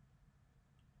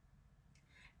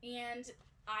 And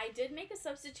I did make a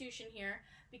substitution here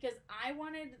because I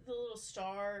wanted the little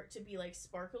star to be like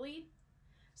sparkly.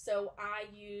 So I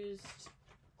used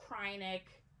Krynic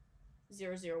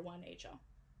 001 HL.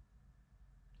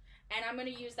 And I'm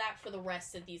going to use that for the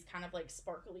rest of these kind of like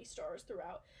sparkly stars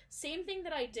throughout. Same thing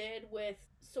that I did with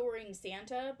Soaring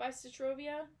Santa by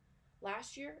Stitchrovia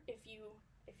last year, if you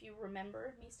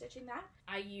remember me stitching that.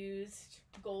 I used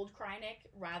gold Krynic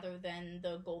rather than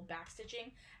the gold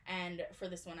backstitching, and for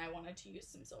this one I wanted to use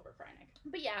some silver Krynic.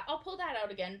 But yeah, I'll pull that out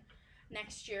again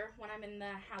next year when I'm in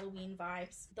the Halloween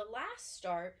vibes. The last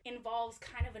start involves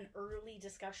kind of an early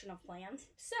discussion of plans.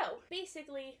 So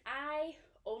basically, I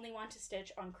only want to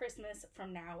stitch on Christmas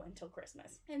from now until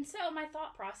Christmas. And so my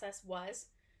thought process was,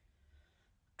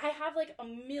 I have like a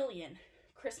million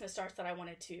Christmas starts that I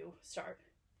wanted to start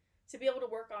to be able to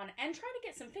work on and try to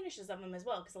get some finishes of them as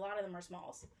well, because a lot of them are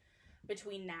smalls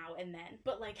between now and then.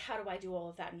 But like, how do I do all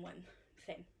of that in one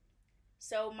thing?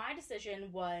 So my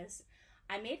decision was,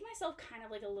 I made myself kind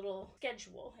of like a little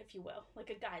schedule, if you will,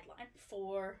 like a guideline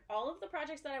for all of the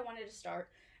projects that I wanted to start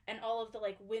and all of the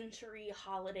like wintry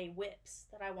holiday whips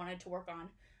that I wanted to work on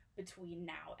between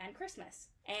now and Christmas.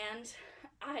 And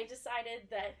I decided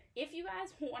that if you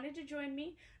guys wanted to join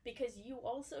me because you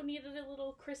also needed a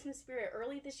little Christmas spirit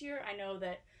early this year, I know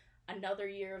that another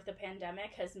year of the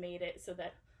pandemic has made it so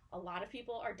that a lot of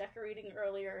people are decorating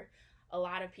earlier. A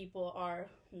lot of people are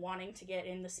wanting to get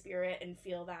in the spirit and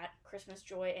feel that Christmas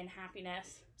joy and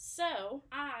happiness. So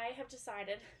I have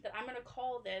decided that I'm going to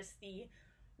call this the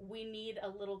We Need a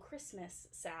Little Christmas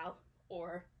Sal,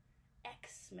 or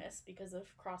Xmas, because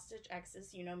of cross-stitch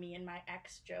X's. You know me and my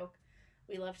X joke.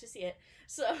 We love to see it.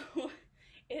 So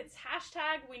it's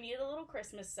hashtag We Need a Little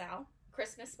Christmas Sal.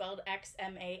 Christmas spelled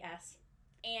Xmas.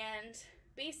 And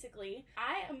basically,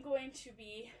 I am going to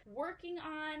be working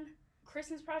on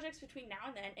Christmas projects between now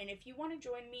and then, and if you want to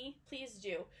join me, please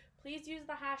do. Please use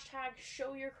the hashtag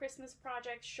show your Christmas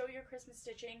project, show your Christmas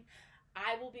stitching.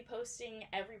 I will be posting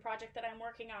every project that I'm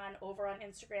working on over on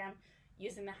Instagram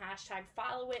using the hashtag.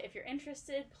 Follow it if you're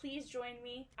interested. Please join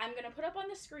me. I'm going to put up on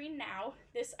the screen now,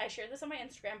 I shared this on my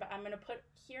Instagram, but I'm going to put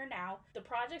here now the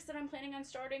projects that I'm planning on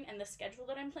starting and the schedule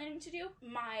that I'm planning to do.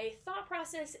 My thought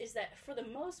process is that for the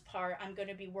most part, I'm going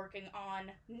to be working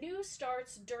on new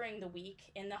starts during the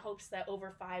week in the hopes that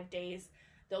over 5 days,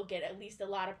 they'll get at least a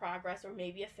lot of progress or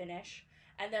maybe a finish.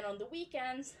 And then on the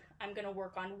weekends, I'm going to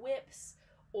work on whips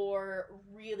or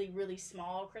really, really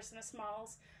small Christmas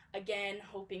smalls. Again,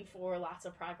 hoping for lots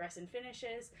of progress and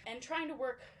finishes and trying to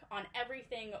work on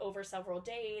everything over several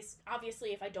days.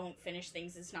 Obviously, if I don't finish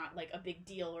things, it's not like a big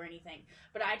deal or anything,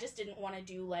 but I just didn't want to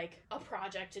do like a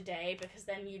project a day because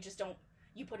then you just don't,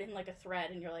 you put in like a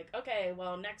thread and you're like, okay,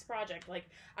 well, next project. Like,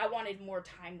 I wanted more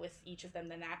time with each of them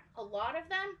than that. A lot of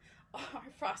them are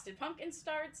frosted pumpkin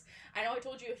starts. I know I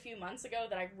told you a few months ago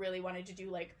that I really wanted to do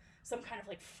like some kind of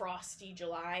like frosty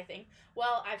July thing.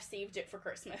 Well, I've saved it for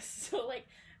Christmas. So like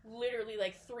literally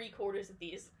like 3/4 of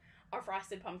these are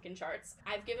frosted pumpkin charts.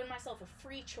 I've given myself a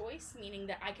free choice, meaning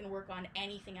that I can work on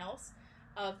anything else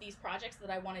of these projects that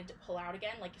I wanted to pull out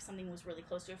again, like if something was really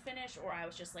close to a finish or I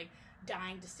was just like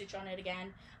dying to stitch on it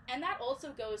again. And that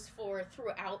also goes for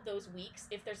throughout those weeks.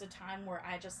 If there's a time where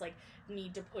I just like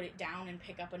need to put it down and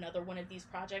pick up another one of these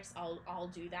projects, I'll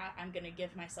do that. I'm gonna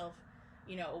give myself,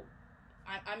 you know,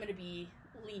 I'm gonna be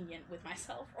lenient with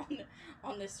myself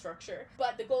on this structure.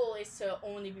 But the goal is to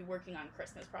only be working on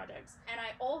Christmas projects. And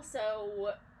I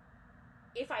also,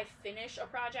 if I finish a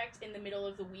project in the middle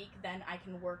of the week, then I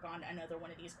can work on another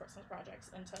one of these Christmas projects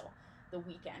until the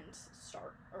weekend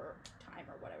start or time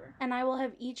or whatever. And I will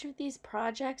have each of these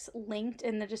projects linked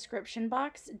in the description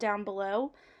box down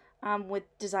below with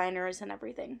designers and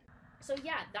everything. So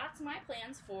yeah, that's my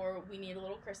plans for We Need a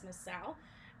Little Christmas Sal.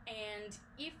 And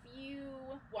if you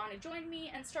want to join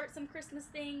me and start some Christmas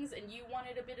things and you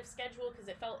wanted a bit of schedule because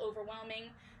it felt overwhelming,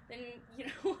 then, you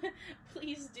know,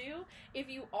 please do. If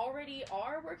you already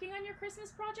are working on your Christmas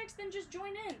projects, then just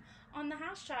join in on the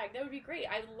hashtag. That would be great.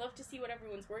 I'd love to see what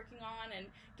everyone's working on and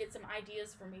get some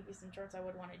ideas for maybe some charts I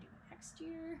would want to do next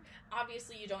year.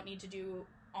 Obviously, you don't need to do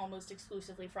almost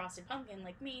exclusively frosted pumpkin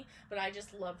like me, but I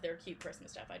just love their cute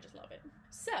Christmas stuff. I just love it.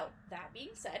 So, that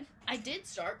being said, I did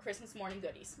start Christmas morning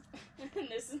goodies. And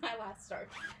this is my last start.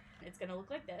 It's gonna look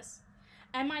like this.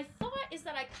 And my thought is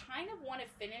that I kind of want to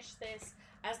finish this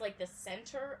as like the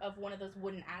center of one of those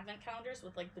wooden advent calendars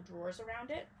with like the drawers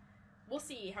around it. We'll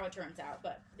see how it turns out,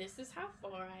 but this is how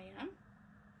far I am.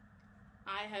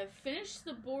 I have finished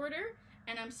the border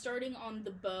and I'm starting on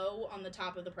the bow on the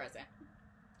top of the present.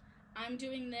 I'm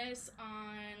doing this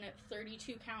on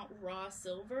 32 count raw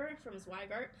silver from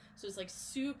Zweigart, so it's like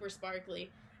super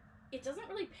sparkly. It doesn't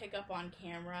really pick up on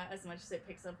camera as much as it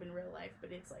picks up in real life,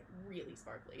 but it's like really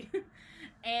sparkly.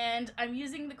 And I'm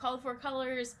using the called for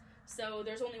colors, so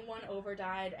there's only one over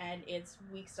dyed, and it's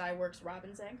Weeks Dye Works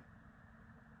Robin's Egg.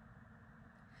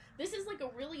 This is like a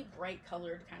really bright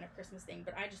colored kind of Christmas thing,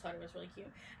 but I just thought it was really cute.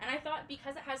 And I thought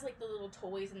because it has like the little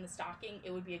toys in the stocking,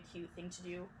 it would be a cute thing to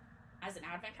do as an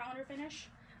advent calendar finish.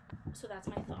 So that's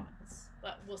my thoughts,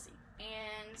 but we'll see.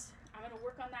 And I'm gonna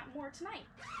work on that more tonight.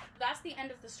 That's the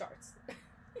end of the starts.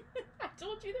 I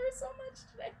told you there was so much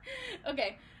today.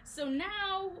 Okay, so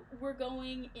now we're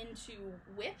going into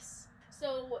whips.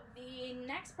 So the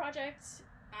next project,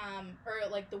 or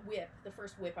like the whip, the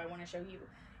first whip I want to show you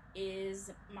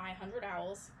is my 100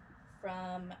 Owls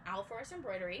from Owl Forest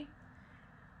Embroidery.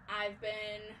 I've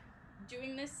been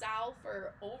doing this Sal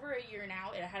for over a year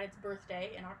now. It had its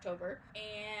birthday in October,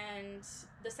 and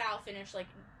the Sal finished like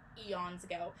eons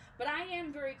ago, but I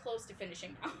am very close to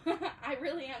finishing now. I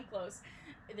really am close.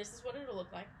 This is what it'll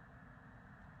look like.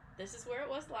 This is where it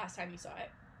was the last time you saw it,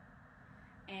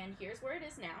 and here's where it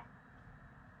is now.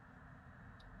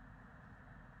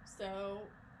 So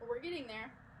we're getting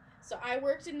there. So I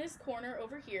worked in this corner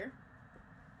over here.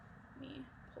 Let me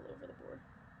pull over the board.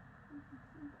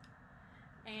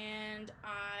 And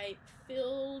I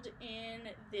filled in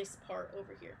this part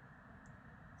over here.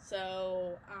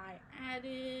 So I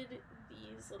added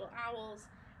these little owls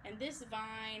and this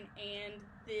vine and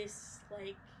this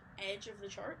like edge of the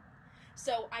chart.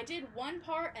 So I did one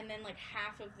part and then like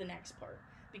half of the next part,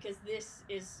 because this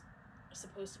is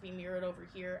supposed to be mirrored over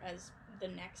here as the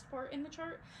next part in the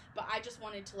chart, but I just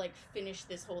wanted to like finish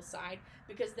this whole side,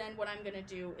 because then what I'm gonna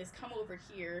do is come over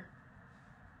here,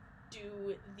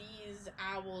 do these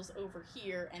owls over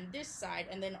here and this side,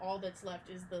 and then all that's left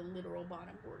is the literal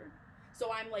bottom border.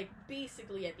 So I'm like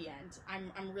basically at the end.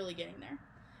 I'm really getting there,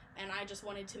 and I just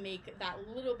wanted to make that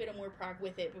little bit of more prog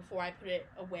with it before I put it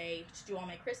away to do all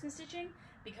my Christmas stitching,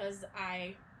 because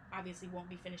I obviously won't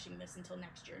be finishing this until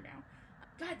next year now.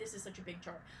 God, this is such a big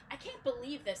chart. I can't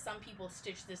believe that some people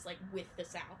stitch this like with the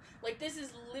Sal. Like, this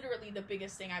is literally the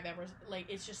biggest thing I've ever, like,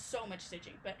 it's just so much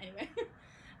stitching. But anyway,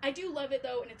 I do love it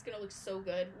though, and it's gonna look so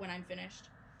good when I'm finished.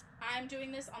 I'm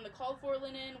doing this on the called for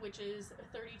linen, which is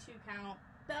a 32 count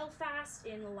Belfast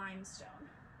in limestone.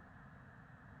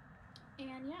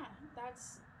 And yeah,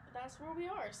 that's where we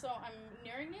are. So I'm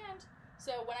nearing the end.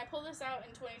 So when I pull this out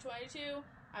in 2022,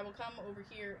 I will come over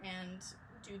here and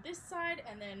do this side,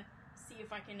 and then see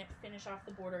if I can finish off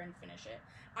the border and finish it.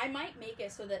 I might make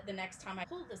it so that the next time I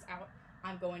pull this out,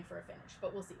 I'm going for a finish,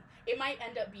 but we'll see. It might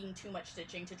end up being too much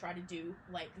stitching to try to do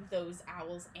like those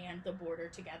owls and the border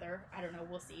together. I don't know,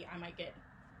 we'll see. I might get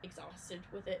exhausted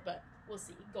with it, but we'll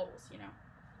see. Goals, you know.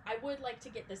 I would like to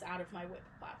get this out of my whip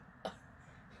plow.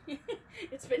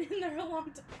 It's been in there a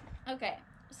long time. Okay,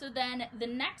 so then the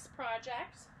next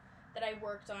project that I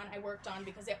worked on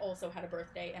because it also had a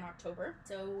birthday in October.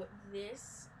 So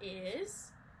this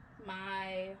is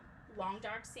my Long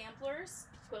Dark Samplers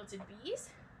Quilted Bees,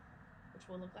 which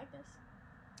will look like this.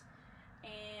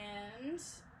 And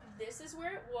this is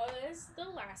where it was the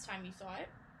last time you saw it.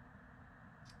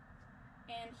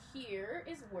 And here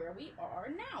is where we are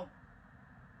now.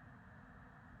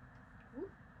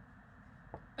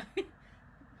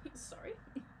 Sorry.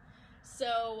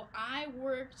 So I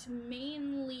worked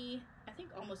mainly, I think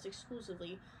almost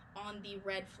exclusively, on the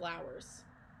red flowers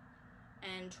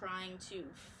and trying to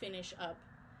finish up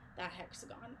that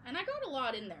hexagon. And I got a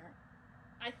lot in there.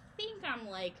 I think I'm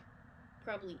like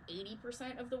probably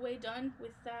 80% of the way done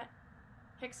with that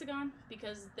hexagon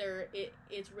because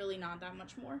it's really not that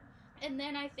much more. And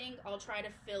then I think I'll try to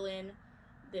fill in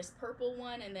this purple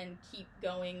one and then keep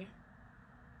going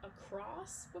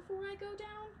across before I go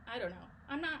down. I don't know.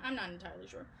 I'm not entirely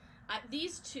sure.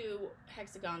 These two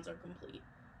hexagons are complete.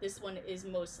 This one is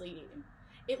mostly,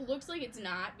 it looks like it's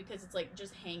not because it's like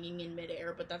just hanging in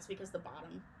midair, but that's because the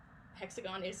bottom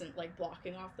hexagon isn't like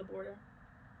blocking off the border.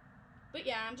 But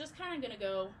yeah, I'm just kind of gonna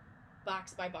go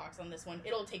box by box on this one.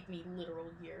 It'll take me literal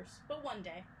years, but one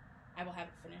day I will have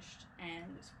it finished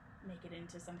and make it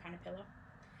into some kind of pillow.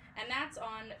 And that's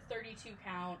on 32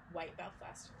 count white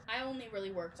Belfast. I only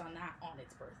really worked on that on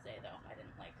its birthday though. I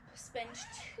didn't like spend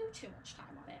too much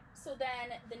time on it. So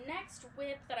then the next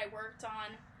whip that I worked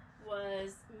on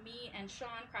was me and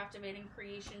Sean Craftivating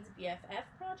Creations BFF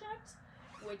project,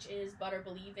 which is Butter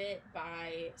Believe It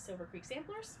by Silver Creek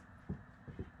Samplers.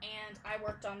 And I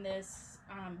worked on this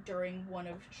during one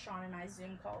of Sean and I's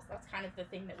Zoom calls. That's kind of the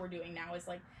thing that we're doing now, is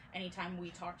like anytime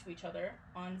we talk to each other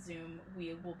on Zoom,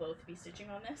 we will both be stitching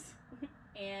on this.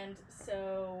 And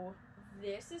so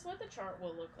this is what the chart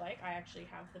will look like. I actually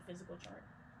have the physical chart.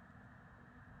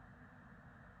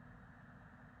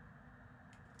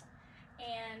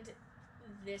 And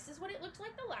this is what it looked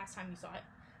like the last time you saw it.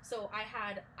 So I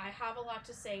have a lot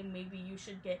to say, maybe you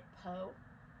should get Poe.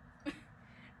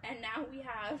 And now we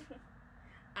have,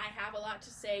 I have a lot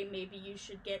to say, maybe you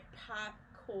should get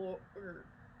popcorn.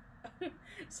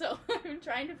 So I'm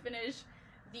trying to finish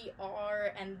the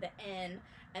R and the N,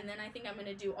 and then I think I'm going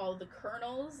to do all the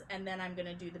kernels, and then I'm going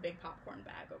to do the big popcorn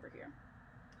bag over here.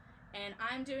 And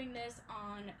I'm doing this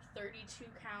on 32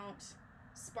 count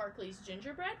Sparkly's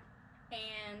Gingerbread.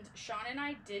 And Sean and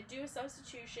I did do a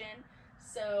substitution.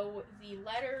 So the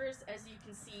letters, as you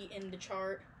can see in the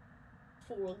chart,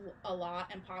 for a lot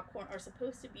and popcorn are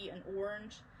supposed to be an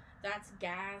orange. That's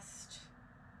gassed,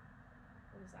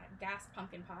 what is that? Gassed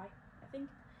pumpkin pie, I think.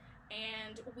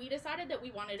 And we decided that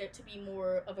we wanted it to be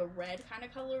more of a red kind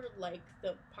of color, like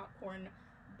the popcorn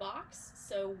box.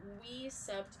 So we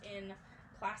subbed in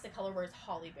classic color where it's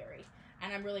Hollyberry.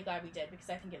 And I'm really glad we did because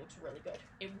I think it looks really good.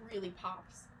 It really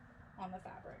pops on the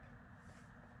fabric.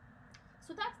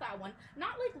 So that's that one.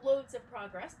 Not like loads of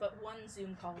progress, but one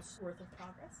Zoom call's worth of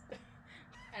progress.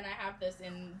 And I have this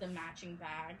in the matching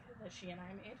bag that she and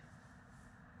I made.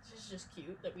 It's just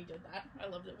cute that we did that. I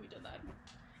love that we did that.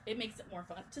 It makes it more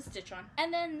fun to stitch on.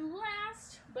 And then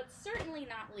last, but certainly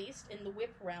not least, in the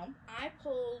whip realm, I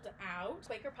pulled out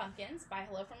Quaker Pumpkins by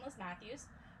Hello from Liz Matthews,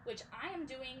 which I am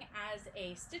doing as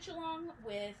a stitch along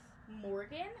with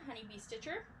Morgan, Honeybee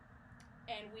Stitcher.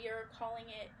 And we are calling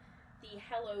it the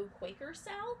Hello Quaker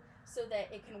Cell, so that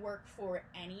it can work for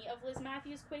any of Liz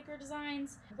Matthews' Quaker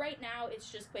designs. Right now,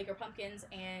 it's just Quaker Pumpkins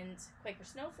and Quaker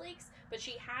Snowflakes, but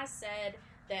she has said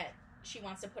that she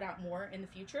wants to put out more in the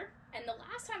future. And the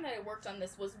last time that I worked on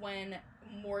this was when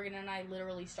Morgan and I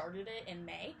literally started it in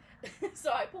May.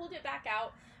 So I pulled it back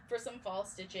out for some fall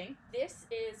stitching. This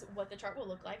is what the chart will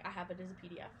look like. I have it as a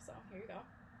PDF, so here you go.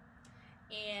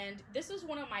 And this was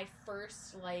one of my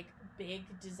first like big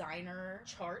designer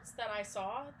charts that I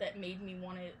saw that made me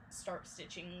want to start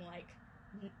stitching like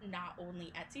not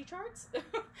only Etsy charts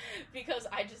because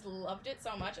I just loved it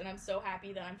so much, and I'm so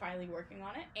happy that I'm finally working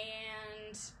on it.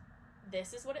 And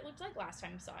this is what it looked like last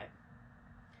time you saw it.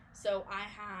 So I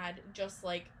had just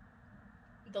like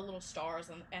the little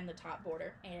stars and the top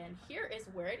border, and here is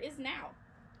where it is now.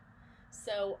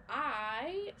 So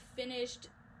I finished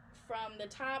from the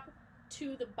top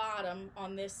to the bottom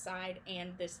on this side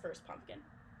and this first pumpkin.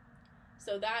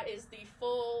 So that is the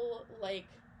full like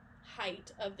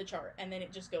height of the chart, and then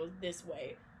it just goes this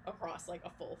way across like a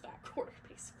full fat quarter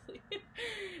basically.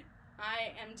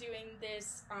 I am doing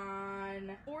this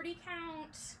on 40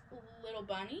 count Little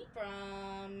Bunny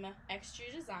from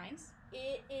XG Designs.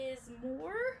 It is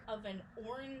more of an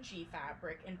orangey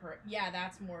fabric yeah,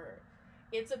 that's more,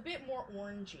 it's a bit more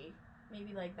orangey,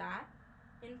 maybe like that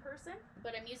in person.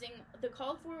 But I'm using the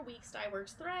called for Weeks Dye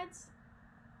Works threads,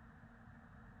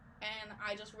 and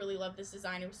I just really love this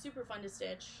design. It was super fun to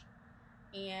stitch,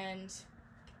 and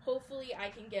hopefully I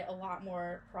can get a lot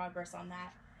more progress on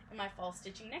that in my fall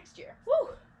stitching next year. Woo!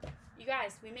 You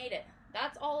guys, we made it.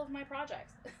 that's all of my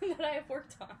projects that I have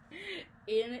worked on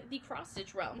in the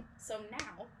cross-stitch realm. So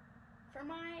now, for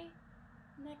my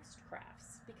next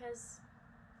crafts, because,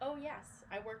 oh yes,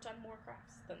 I worked on more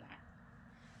crafts than that.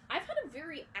 I've had a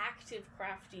very active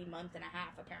crafty month and a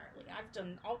half, apparently. I've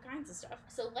done all kinds of stuff.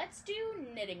 So let's do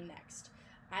knitting next.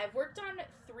 I've worked on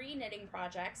 3 knitting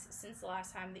projects since the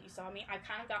last time that you saw me. I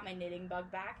kind of got my knitting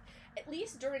bug back, at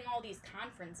least during all these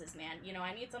conferences, man. You know,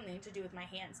 I need something to do with my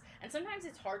hands. And sometimes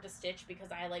it's hard to stitch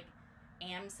because I, like,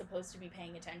 am supposed to be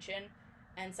paying attention.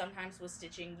 And sometimes with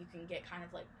stitching, you can get kind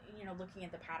of, like, you know, looking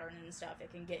at the pattern and stuff.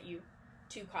 It can get you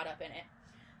too caught up in it.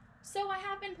 So I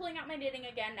have been pulling out my knitting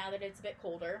again now that it's a bit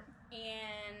colder.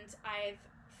 And I've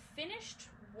finished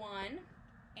one,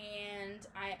 and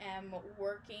I am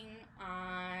working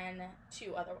on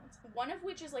 2 other ones. One of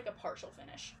which is like a partial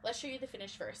finish. Let's show you the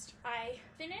finish first. I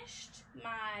finished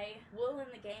my Wool and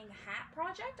the Gang hat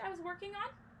project I was working on.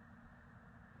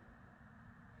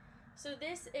 So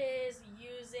this is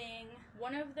using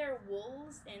one of their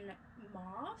wools in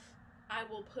mauve. I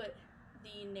will put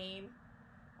the name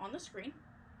on the screen.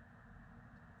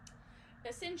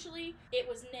 Essentially, it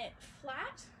was knit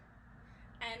flat,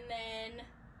 and then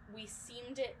we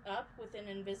seamed it up with an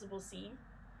invisible seam,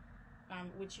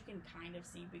 which you can kind of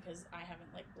see because I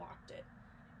haven't, like, blocked it.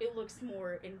 It looks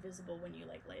more invisible when you,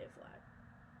 like, lay it flat.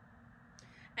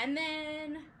 And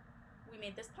then we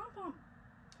made this pom-pom,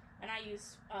 and I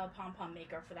used a pom-pom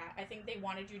maker for that. I think they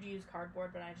wanted you to use cardboard,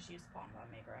 but I just used the pom-pom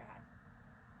maker I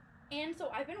had. And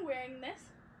so I've been wearing this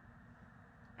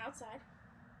outside.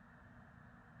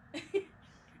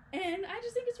 And I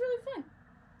just think it's really fun.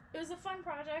 It was a fun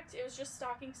project. It was just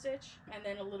stocking stitch and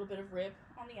then a little bit of rib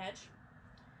on the edge.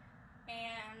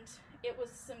 And it was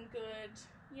some good,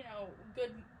 you know,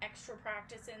 good extra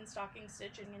practice in stocking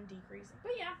stitching and decreasing.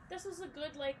 But yeah, this was a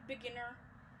good, like, beginner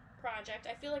project.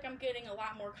 I feel like I'm getting a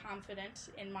lot more confident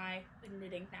in my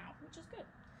knitting now, which is good.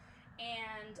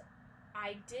 And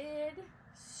I did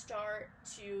start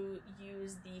to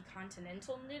use the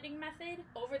continental knitting method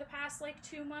over the past, like,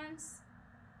 2 months.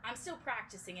 I'm still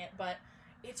practicing it, but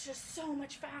it's just so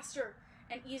much faster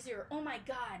and easier. Oh my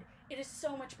god, it is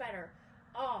so much better.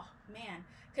 Oh man,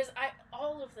 because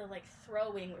all of the, like,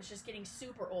 throwing was just getting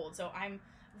super old, so I'm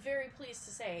very pleased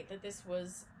to say that this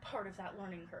was part of that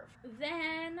learning curve.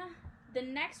 Then the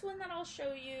next one that I'll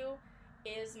show you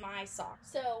is my sock.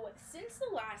 So since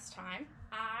the last time,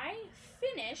 I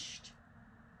finished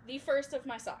the first of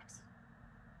my socks.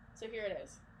 So here it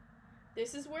is.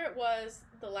 This is where it was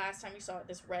the last time you saw it,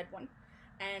 this red one.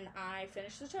 And I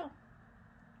finished the toe.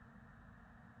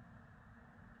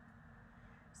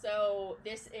 So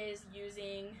this is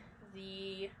using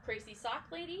the Crazy Sock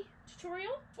Lady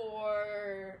tutorial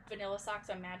for Vanilla Socks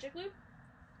on Magic Loop,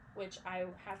 which I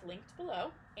have linked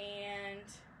below. And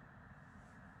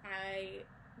I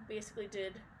basically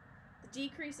did the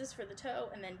decreases for the toe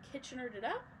and then Kitchenered it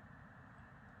up.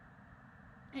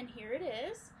 And here it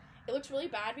is. It looks really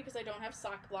bad because I don't have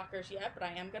sock blockers yet, but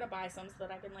I am going to buy some so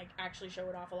that I can, like, actually show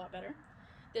it off a lot better.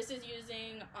 This is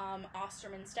using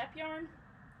Osterman Step Yarn.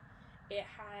 It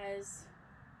has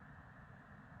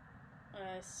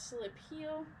a slip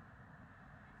heel,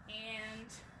 and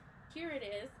here it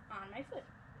is on my foot.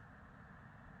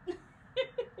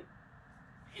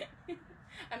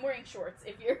 I'm wearing shorts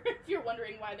if you're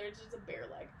wondering why there's just a bare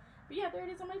leg. But yeah, there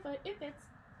it is on my foot. It fits.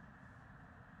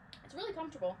 It's really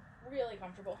comfortable. Really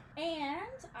comfortable.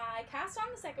 And I cast on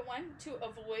the second one to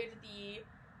avoid the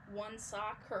one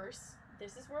sock curse.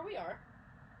 This is where we are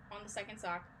on the second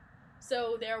sock.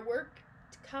 So they're worked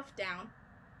cuff down.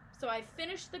 So I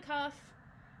finished the cuff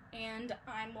and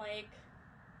I'm like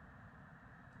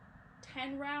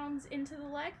 10 rounds into the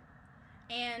leg.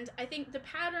 And I think the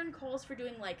pattern calls for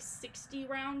doing like 60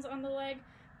 rounds on the leg,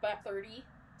 but 30,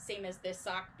 same as this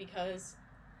sock, because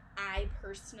I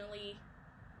personally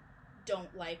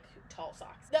don't like tall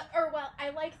socks. I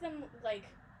like them like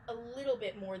a little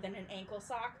bit more than an ankle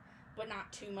sock, but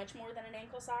not too much more than an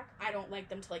ankle sock. I don't like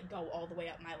them to, like, go all the way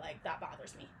up my leg. That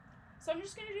bothers me. So I'm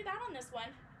just going to do that on this one,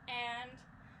 and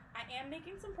I am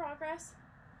making some progress.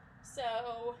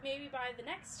 So maybe by the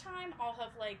next time I'll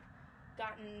have, like,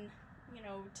 gotten, you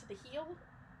know, to the heel.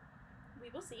 We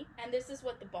will see. And this is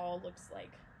what the ball looks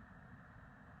like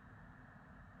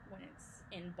when it's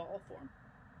in ball form.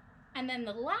 And then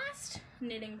the last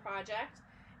knitting project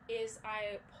is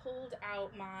I pulled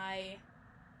out my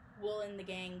Wool in the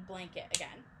Gang blanket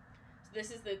again. So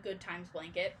this is the Good Times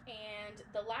blanket. And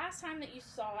the last time that you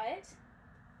saw it,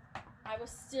 I was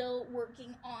still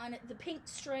working on the pink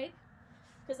stripe,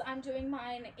 because I'm doing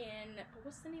mine in,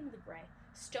 what's the name of the gray?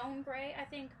 Stone gray, I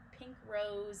think. Pink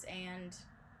rose and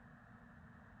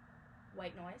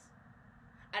white noise.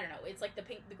 I don't know, it's like the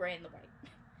pink, the gray, and the white.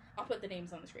 I'll put the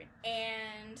names on the screen.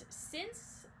 And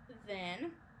since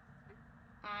then,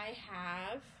 I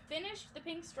have finished the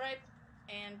pink stripe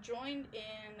and joined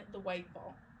in the white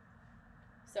ball.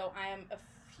 So I am a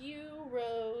few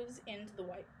rows into the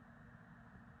white.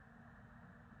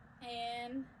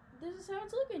 And this is how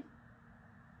it's looking.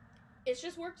 It's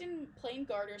just worked in plain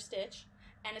garter stitch,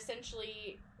 and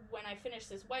essentially when I finish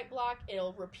this white block,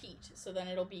 it'll repeat. So then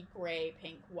it'll be gray,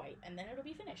 pink, white, and then it'll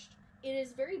be finished. It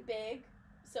is very big,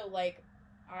 so like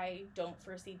I don't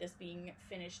foresee this being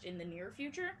finished in the near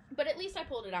future, but at least I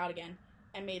pulled it out again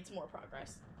and made some more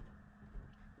progress.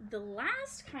 The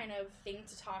last kind of thing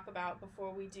to talk about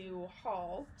before we do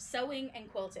haul, sewing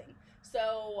and quilting.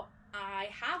 So I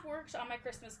have worked on my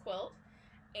Christmas quilt,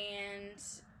 and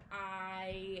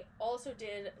I also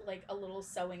did like a little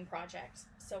sewing project.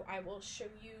 So I will show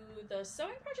you the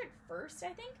sewing project first, I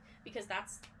think, because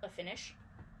that's a finish.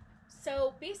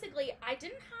 So basically, I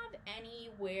didn't have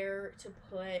anywhere to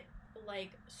put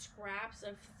like scraps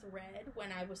of thread when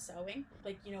I was sewing,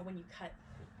 like, you know, when you cut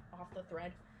off the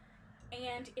thread,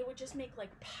 and it would just make like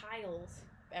piles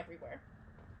everywhere.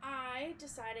 I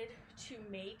decided to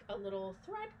make a little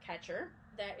thread catcher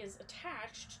that is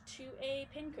attached to a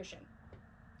pin cushion.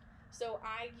 So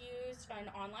I used an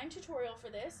online tutorial for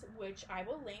this, which I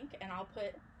will link, and I'll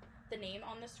put the name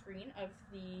on the screen of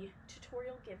the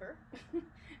tutorial giver,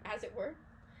 as it were.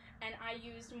 And I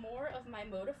used more of my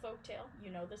Moda Folktale.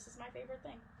 You know this is my favorite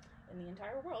thing in the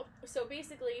entire world. So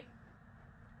basically,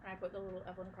 I put the little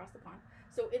Evelyn across the pond.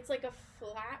 So it's like a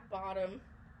flat bottom,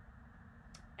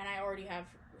 and I already have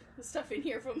stuff in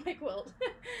here from my quilt.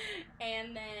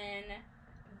 And then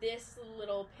this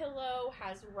little pillow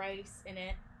has rice in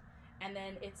it, and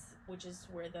then it's, which is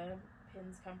where the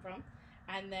pins come from,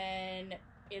 and then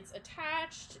it's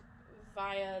attached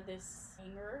via this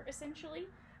hanger essentially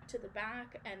to the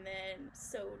back, and then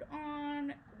sewed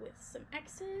on with some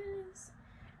X's,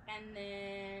 and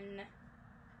then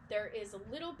there is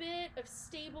a little bit of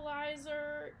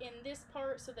stabilizer in this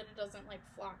part so that it doesn't like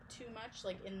flop too much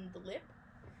like in the lip,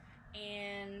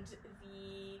 and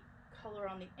the color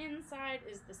on the inside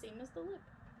is the same as the lip.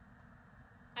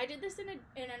 I did this in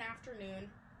an afternoon,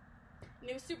 and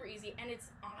it was super easy, and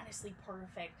it's honestly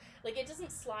perfect. Like, it doesn't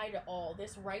slide at all.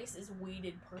 This rice is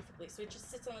weighted perfectly, so it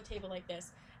just sits on the table like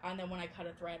this, and then when I cut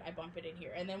a thread, I bump it in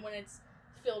here, and then when it's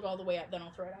filled all the way up, then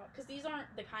I'll throw it out, because these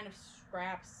aren't the kind of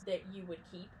scraps that you would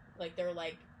keep. Like, they're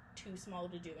like too small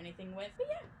to do anything with. But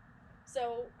yeah,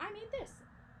 so I made this,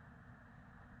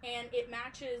 and it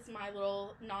matches my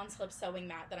little non-slip sewing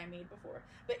mat that I made before.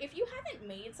 But if you haven't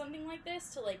made something like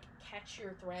this to like catch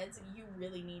your threads, you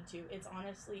really need to. It's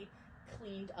honestly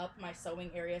cleaned up my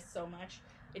sewing area so much.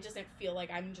 It doesn't feel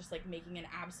like I'm just like making an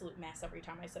absolute mess every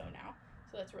time I sew now.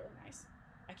 So that's really nice.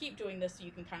 I keep doing this so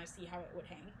you can kind of see how it would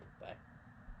hang. But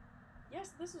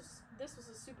yes, this was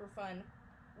a super fun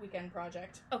weekend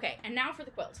project. Okay, and now for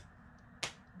the quilt.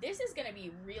 This is gonna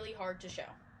be really hard to show.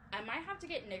 I might have to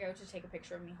get Nico to take a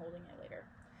picture of me holding it later.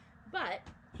 But,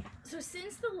 so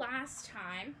since the last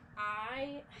time,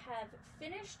 I have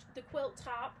finished the quilt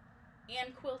top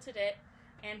and quilted it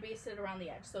and basted it around the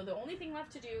edge. So the only thing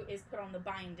left to do is put on the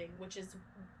binding, which is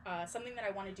something that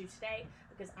I want to do today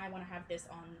because I want to have this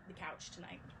on the couch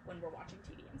tonight when we're watching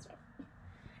TV and stuff.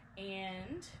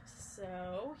 And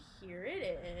so here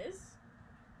it is.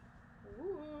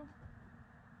 Ooh.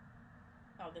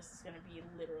 Oh, this is going to be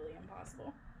literally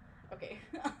impossible. Okay,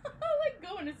 I'll like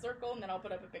go in a circle and then I'll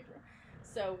put up a picture.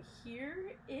 So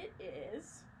here it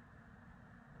is.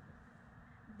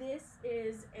 This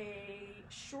is a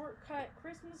shortcut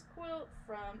Christmas quilt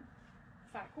from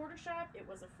Fat Quarter Shop. It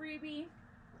was a freebie.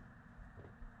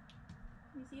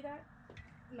 You see that?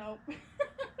 Nope.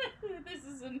 This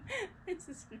is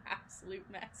an absolute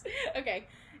mess. Okay,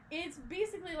 it's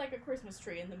basically like a Christmas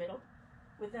tree in the middle,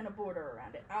 with then a border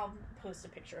around it. I'll post a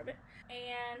picture of it.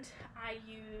 And I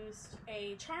used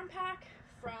a charm pack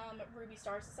from Ruby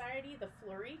Star Society, the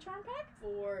Flurry charm pack,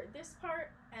 for this part,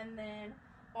 and then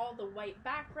all the white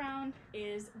background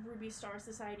is Ruby Star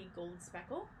Society Gold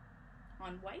Speckle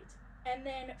on white. And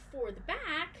then for the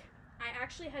back, I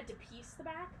actually had to piece the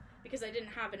back because I didn't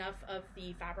have enough of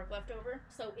the fabric left over.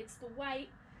 So it's the white,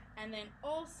 and then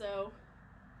also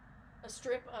a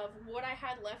strip of what I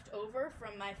had left over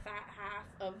from my fat half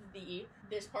of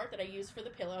this part that I used for the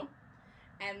pillow,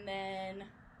 and then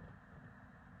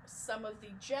some of the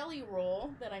jelly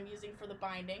roll that I'm using for the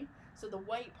binding. So the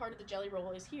white part of the jelly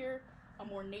roll is here, a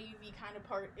more navy kind of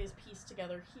part is pieced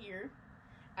together here,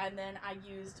 and then I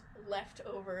used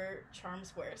leftover charm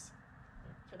squares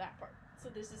for that part. So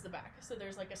this is the back. So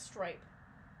there's like a stripe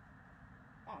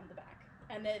on the back.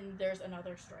 And then there's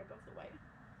another stripe of the white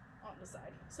on the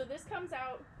side. So this comes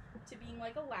out to being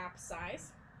like a lap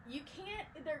size. You can't,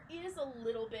 there is a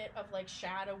little bit of like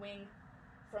shadowing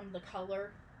from the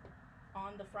color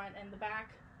on the front and the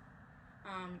back,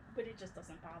 but it just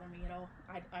doesn't bother me at all.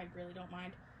 I really don't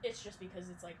mind. It's just because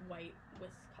it's like white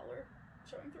with color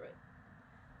showing through it.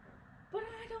 But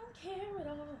I don't care at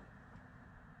all.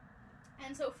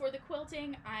 And so for the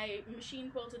quilting, I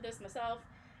machine quilted this myself,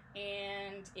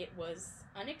 and it was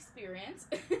an experience.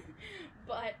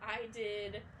 But I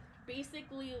did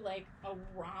basically like a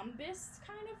rhombus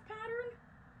kind of pattern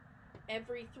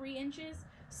every 3 inches.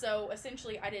 So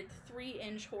essentially I did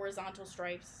 3-inch horizontal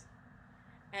stripes,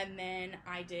 and then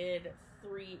I did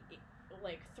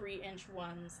 3-inch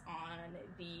ones on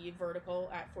the vertical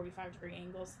at 45-degree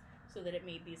angles, so that it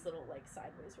made these little like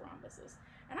sideways rhombuses.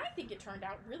 And I think it turned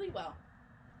out really well.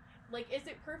 Like, is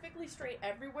it perfectly straight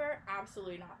everywhere?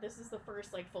 Absolutely not. This is the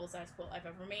first like full-size quilt I've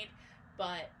ever made,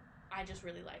 but I just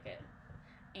really like it.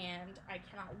 And I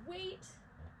cannot wait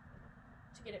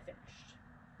to get it finished.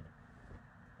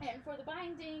 And for the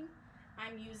binding,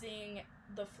 I'm using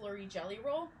the Flurry Jelly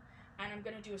Roll, and I'm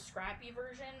gonna do a scrappy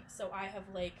version. So I have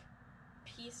like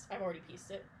I've already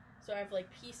pieced it. So I've like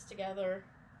pieced together,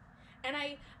 and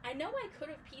I know I could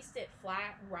have pieced it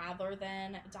flat rather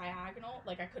than diagonal.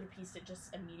 Like I could have pieced it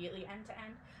just immediately end to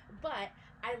end, but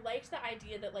I liked the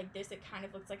idea that like this, it kind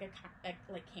of looks like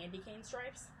like candy cane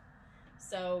stripes.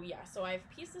 So yeah, so I've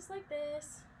pieced this like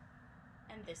this,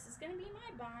 and this is gonna be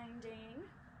my binding.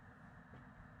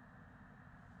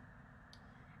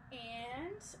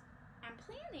 And I'm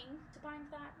planning to bind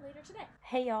that later today.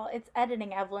 Hey y'all, it's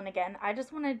Editing Evelyn again. I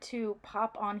just wanted to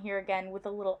pop on here again with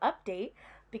a little update,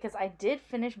 because I did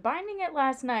finish binding it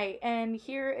last night, and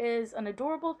here is an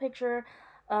adorable picture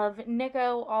of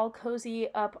Nico all cozy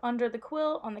up under the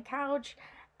quilt on the couch.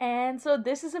 And so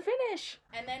this is a finish.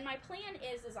 And then my plan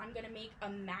is I'm gonna make a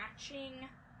matching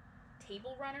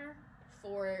table runner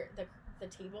for the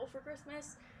table for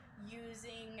Christmas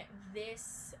using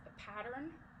this pattern.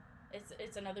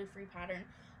 It's another free pattern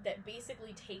that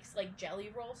basically takes like jelly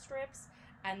roll strips,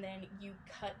 and then you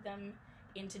cut them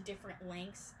into different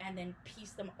lengths and then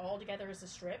piece them all together as a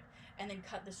strip, and then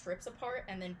cut the strips apart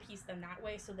and then piece them that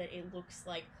way, so that it looks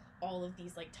like all of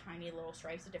these like tiny little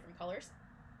stripes of different colors.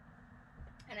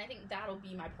 And I think that'll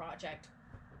be my project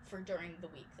for during the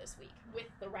week this week, with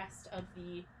the rest of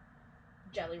the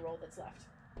jelly roll that's left.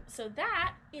 So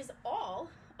that is all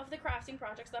of the crafting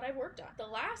projects that I've worked on. The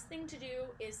last thing to do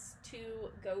is to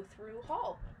go through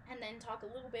haul and then talk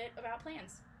a little bit about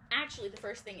plans. Actually, the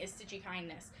first thing is Stitchy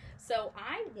Kindness. So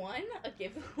I won a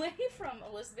giveaway from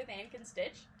Elizabeth Ann Can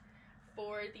Stitch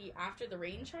for the After the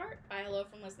Rain chart by Hello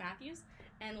from Liz Matthews,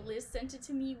 and Liz sent it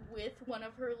to me with one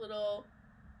of her little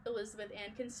Elizabeth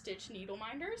Ann Can Stitch needle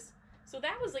minders. So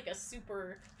that was like a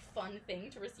super fun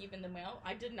thing to receive in the mail.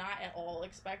 I did not at all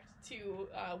expect to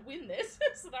win this,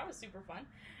 so that was super fun.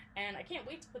 And I can't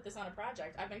wait to put this on a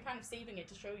project. I've been kind of saving it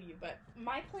to show you, but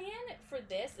my plan for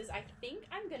this is I think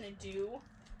I'm gonna do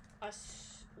a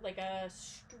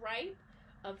stripe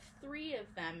of 3 of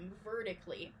them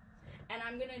vertically, and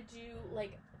I'm gonna do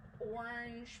like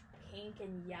orange, pink,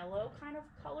 and yellow kind of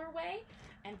colorway,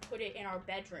 and put it in our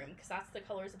bedroom, because that's the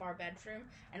colors of our bedroom,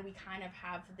 and we kind of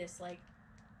have this like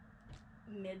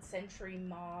mid-century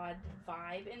mod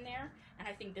vibe in there, and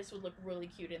I think this would look really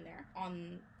cute in there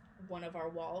on one of our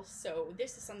walls. So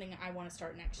this is something I want to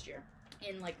start next year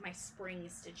in like my spring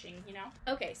stitching, you know?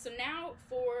 Okay, so now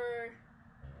for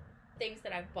things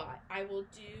that I've bought. I will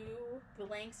do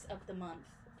blanks of the month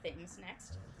things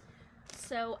next.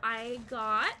 So I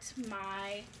got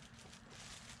my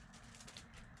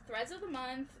threads of the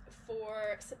month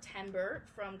for September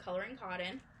from Coloring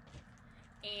Cotton,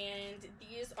 and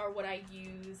these are what I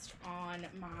used on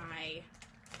my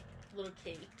little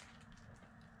kitty,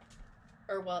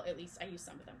 or well, at least I used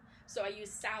some of them. So I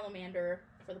used Salamander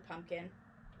for the pumpkin,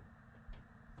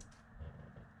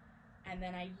 and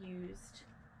then I used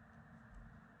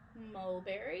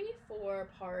Mulberry for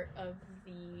part of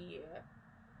the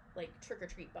like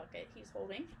trick-or-treat bucket he's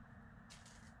holding,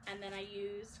 and then I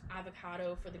used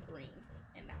Avocado for the green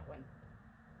in that one.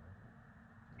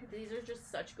 These are just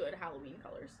such good Halloween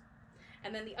colors.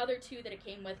 And then the other 2 that it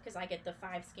came with, because I get the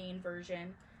 5 skein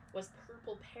version, was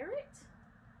Purple Parrot,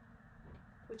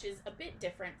 which is a bit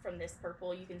different from this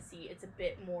purple. You can see it's a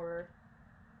bit more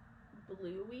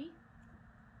bluey.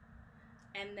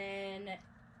 And then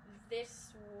this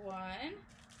one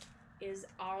is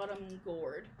Autumn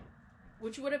Gourd,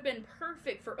 which would have been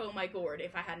perfect for Oh My Gourd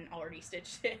if I hadn't already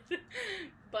stitched it.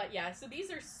 But yeah, so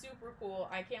these are super cool.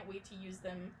 I can't wait to use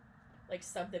them, like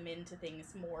sub them into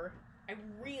things more.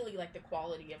 I really like the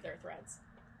quality of their threads.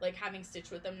 Like, having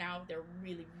stitched with them now, they're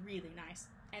really, really nice.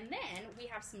 And then we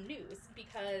have some news,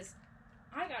 because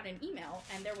I got an email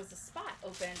and there was a spot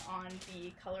open on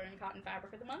the Color and Cotton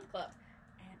Fabric of the Month Club,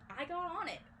 and I got on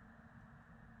it.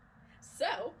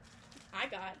 So I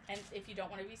got, and if you don't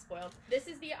want to be spoiled, this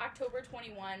is the October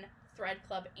 21 Thread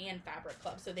Club and Fabric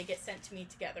Club, so they get sent to me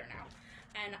together now.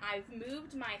 And I've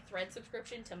moved my thread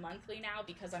subscription to monthly now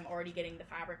because I'm already getting the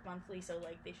fabric monthly, so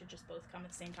like they should just both come at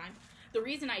the same time. The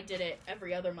reason I did it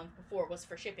every other month before was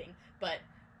for shipping, but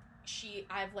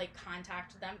I've like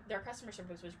contacted them. Their customer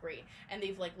service was great, and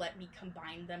they've like let me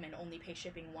combine them and only pay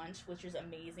shipping once, which is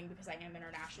amazing because I am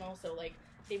international. So like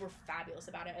they were fabulous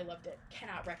about it. I loved it.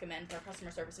 Cannot recommend their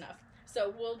customer service enough.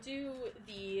 So we'll do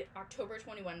the October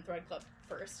 21 Thread Club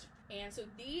first. And so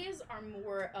these are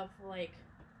more of like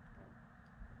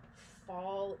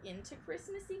fall into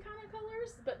Christmassy kind of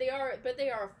colors, but they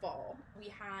are fall. We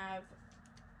have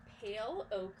Pale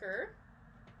Ochre,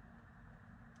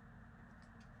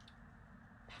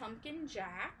 Pumpkin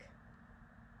Jack,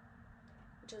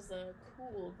 which is a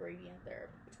cool gradient there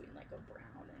between like a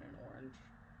brown and an orange,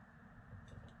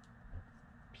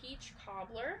 Peach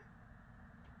Cobbler,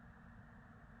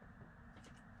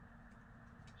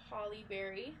 Holly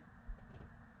Berry,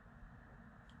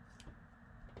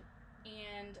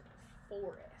 and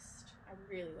Forest. I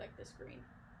really like this green.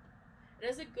 It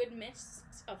has a good mix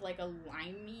of like a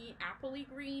limey, appley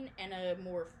green and a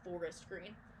more forest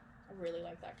green. I really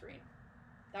like that green.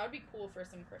 That would be cool for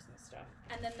some Christmas stuff.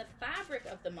 And then the fabric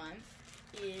of the month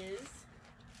is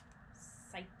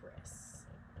Cypress.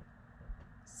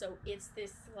 So it's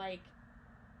this like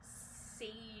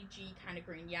sagey kind of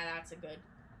green. Yeah, that's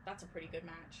a pretty good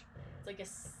match. It's like a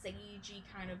sagey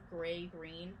kind of gray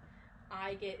green.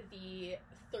 I get the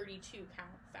 32 count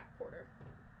fat quarter.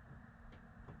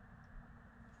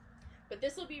 But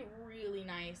this will be really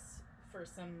nice for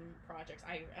some projects.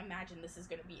 I imagine this is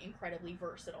going to be incredibly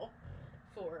versatile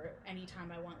for any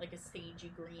time I want like a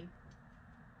sagey green.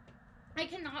 I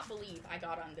cannot believe I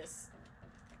got on this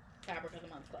Fabric of the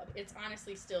Month Club. It's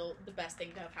honestly still the best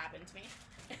thing to have happened to me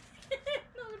in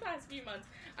the past few months.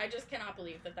 I just cannot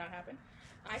believe that happened.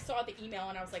 I saw the email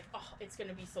and I was like, oh, it's going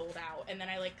to be sold out. And then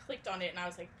I like clicked on it and I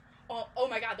was like, oh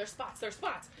my god, there's spots,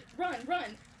 run.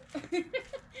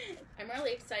 I'm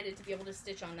really excited to be able to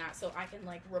stitch on that so I can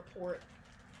like report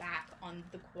back on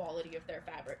the quality of their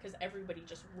fabric, because everybody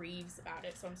just raves about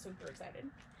it, so I'm super excited.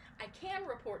 I can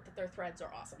report that their threads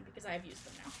are awesome because I have used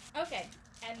them now. Okay,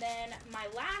 and then my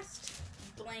last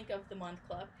blank of the month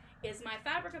club is my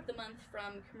fabric of the month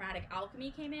from Chromatic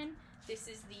Alchemy came in. This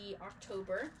is the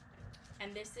October,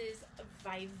 and this is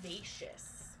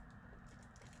Vivacious.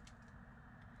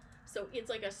 So it's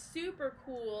like a super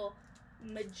cool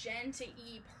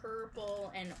magenta-y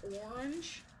purple and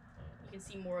orange. You can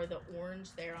see more of the orange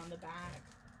there on the back.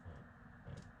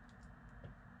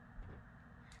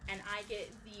 And I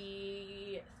get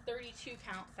the 32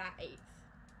 count fat eighth.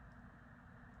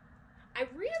 I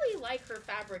really like her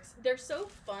fabrics. They're so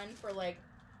fun for like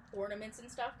ornaments and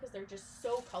stuff because they're just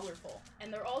so colorful.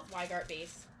 And they're all Zweigart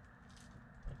based.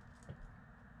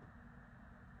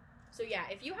 So yeah,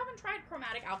 if you haven't tried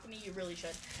Chromatic Alchemy, you really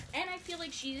should. And I feel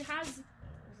like she has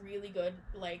really good,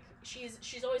 like,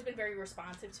 she's always been very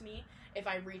responsive to me if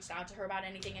I reached out to her about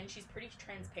anything, and she's pretty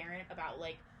transparent about,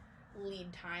 like,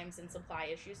 lead times and supply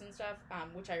issues and stuff,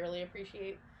 which I really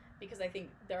appreciate, because I think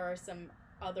there are some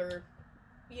other,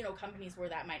 you know, companies where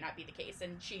that might not be the case,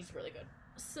 and she's really good.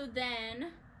 So then,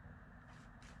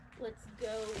 let's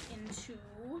go into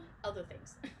other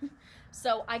things.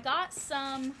 So I got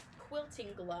some quilting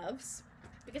gloves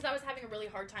because I was having a really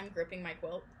hard time gripping my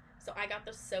quilt. So I got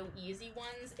the So Easy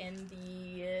ones in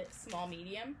the small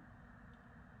medium.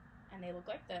 And they look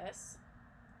like this.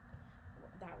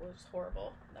 That was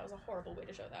horrible. That was a horrible way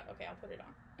to show that. Okay, I'll put it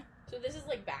on. So this is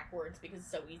like backwards because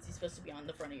So Easy is supposed to be on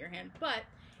the front of your hand. But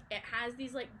it has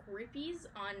these like grippies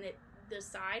on the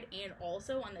side and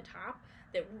also on the top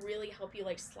that really help you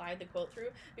like slide the quilt through,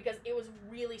 because it was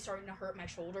really starting to hurt my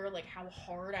shoulder, like how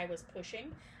hard I was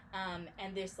pushing.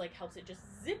 And this like helps it just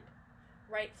zip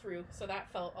right through, so that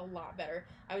felt a lot better.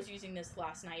 I was using this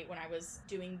last night when I was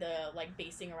doing the like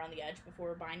basing around the edge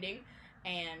before binding,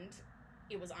 and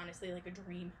it was honestly like a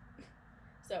dream.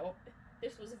 So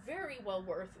this was very well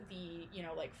worth the, you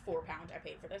know, like £4 I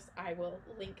paid for this. I will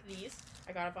link these.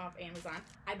 I got it off Amazon.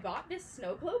 I bought this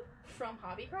Snowglobe from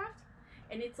Hobbycraft,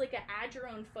 and it's like an add your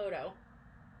own photo,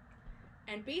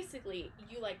 and basically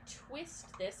you like twist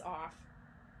this off,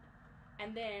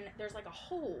 and then there's like a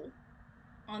hole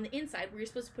on the inside where you're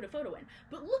supposed to put a photo in.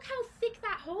 But look how thick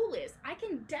that hole is. I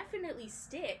can definitely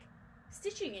stick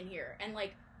stitching in here and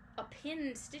like a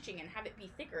pin stitching and have it be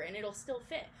thicker, and it'll still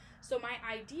fit. So my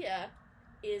idea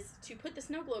is to put the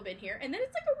snow globe in here, and then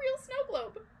it's like a real snow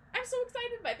globe. I'm so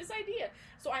excited by this idea.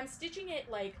 So I'm stitching it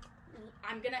like,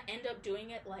 I'm gonna end up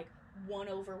doing it like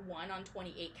 1/1 on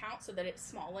 28 count so that it's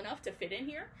small enough to fit in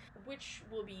here, which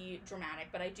will be dramatic.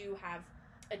 But I do have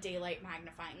a daylight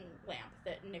magnifying lamp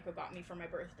that Nico got me for my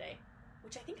birthday,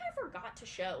 which I think I forgot to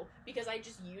show because I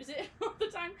just use it all the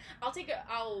time.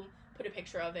 I'll put a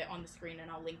picture of it on the screen and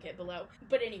I'll link it below.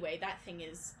 But anyway, that thing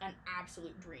is an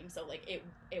absolute dream, so like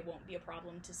it won't be a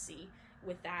problem to see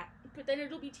with that. But then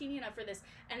it'll be teeny enough for this,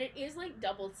 and it is like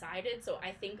double-sided, so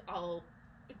I think I'll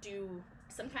do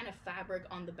some kind of fabric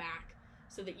on the back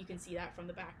so that you can see that from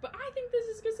the back. But I think this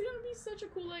is just gonna be such a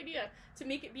cool idea to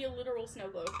make it be a literal snow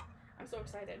globe. I'm so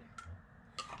excited.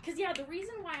 Because, yeah, the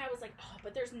reason why I was like, oh,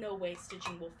 but there's no way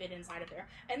stitching will fit inside of there.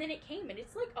 And then it came, and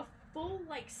it's like a full,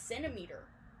 like, centimeter.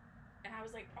 And I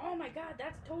was like, oh my god,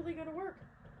 that's totally gonna work.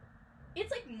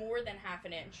 It's like more than ½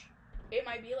 an inch. It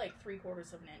might be like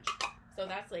 3/4 of an inch. So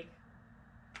that's like,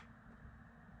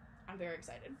 I'm very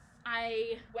excited.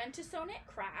 I went to Sew Knit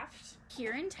Craft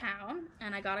here in town,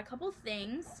 and I got a couple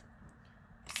things.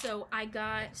 So I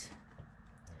got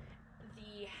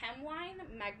the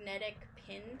Hemline Magnetic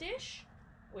Pin Dish,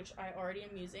 which I already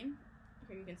am using.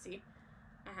 Here you can see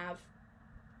I have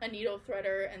a needle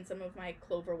threader and some of my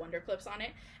Clover Wonder clips on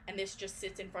it, and this just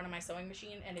sits in front of my sewing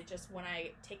machine, and it just, when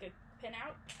I take a pin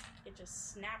out, it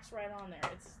just snaps right on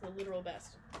there. It's the literal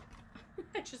best.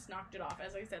 I just knocked it off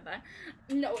as I said that.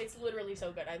 No, it's literally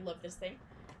so good. I love this thing.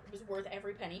 It was worth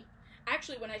every penny.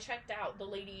 Actually, when I checked out, the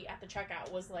lady at the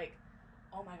checkout was like,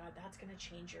 oh my god, that's gonna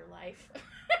change your life.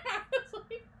 I was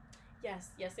like, yes,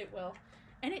 it will.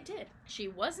 And it did. She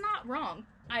was not wrong.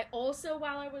 I also,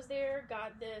 while I was there,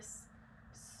 got this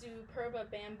Superba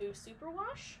Bamboo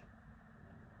Superwash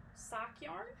sock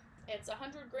yarn. It's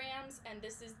 100 grams, and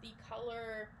this is the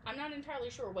color, I'm not entirely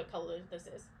sure what color this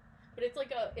is, but it's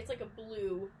like a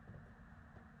blue.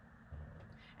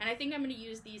 And I think I'm going to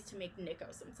use these to make Nico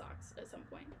some socks at some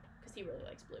point, because he really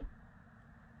likes blue.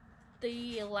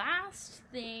 The last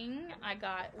thing I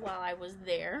got while I was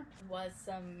there was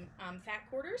some fat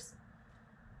quarters.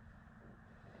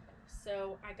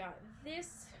 So I got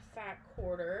this fat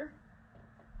quarter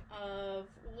of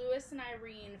Lewis and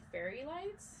Irene Fairy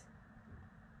Lights,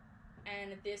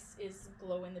 and this is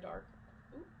glow in the dark.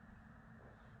 Ooh.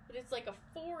 But it's like a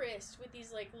forest with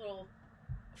these like little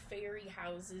fairy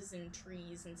houses and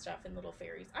trees and stuff and little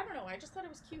fairies. I don't know, I just thought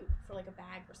it was cute for like a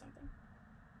bag or something.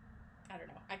 I don't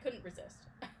know, I couldn't resist.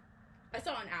 I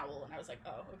saw an owl and I was like,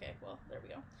 oh, okay, well, there we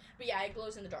go. But yeah, it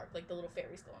glows in the dark, like the little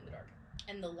fairies glow in the dark.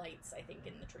 And the lights, I think,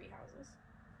 in the tree houses.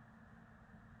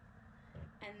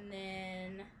 And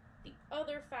then the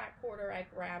other fat quarter I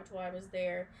grabbed while I was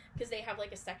there, because they have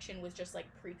like a section with just like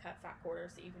pre-cut fat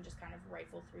quarters that you can just kind of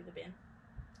rifle through the bin.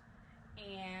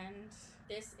 And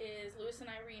this is Lewis and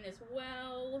Irene as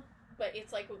well, but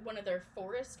it's like one of their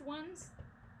forest ones,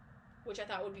 which I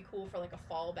thought would be cool for like a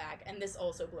fall bag. And this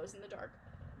also glows in the dark.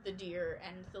 The deer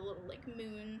and the little like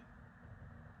moon.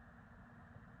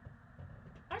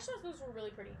 I just thought those were really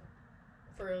pretty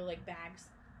for like bags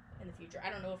in the future.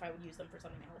 I don't know if I would use them for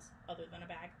something else other than a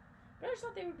bag, but I just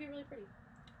thought they would be really pretty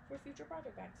for future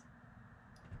project bags.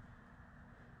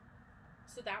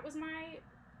 So that was my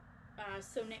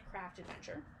Sew Knit Craft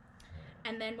adventure.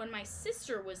 And then when my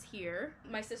sister was here,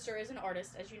 my sister is an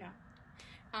artist, as you know,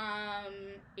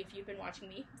 if you've been watching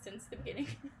me since the beginning.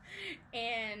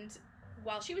 And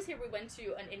while she was here, we went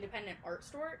to an independent art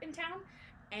store in town,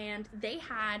 and they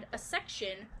had a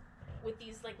section with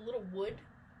these like little wood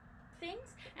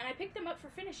things, and I picked them up for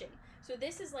finishing. So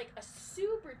this is like a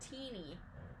super teeny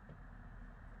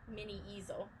mini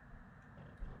easel,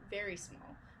 very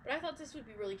small, but I thought this would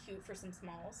be really cute for some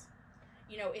smalls,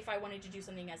 you know, if I wanted to do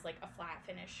something as like a flat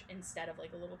finish instead of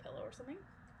like a little pillow or something.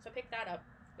 So I picked that up.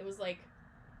 It was like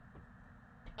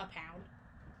 £1.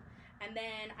 And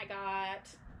then I got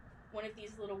one of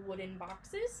these little wooden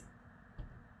boxes.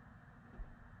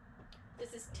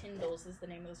 This is Tyndall's is the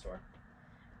name of the store.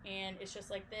 And it's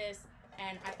just like this.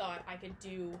 And I thought I could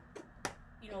do,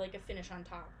 you know, like a finish on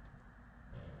top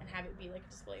and have it be like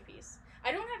a display piece.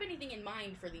 I don't have anything in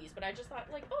mind for these, but I just thought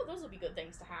like, oh, those will be good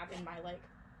things to have in my like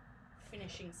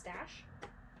finishing stash.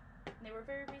 And they were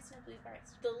very reasonably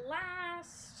priced. The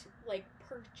last like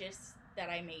purchase that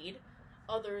I made,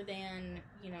 other than,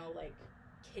 you know, like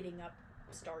kitting up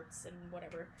starts and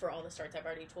whatever for all the starts I've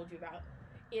already told you about,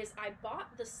 is I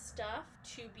bought the stuff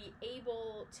to be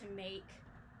able to make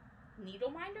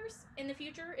needle minders in the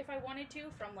future if I wanted to,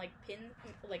 from like pin,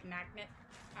 like magnet,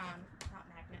 not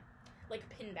magnet, like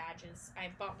pin badges. I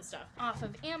bought the stuff off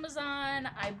of Amazon.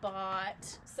 I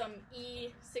bought some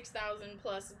E6000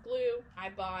 plus glue. I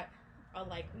bought a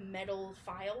like metal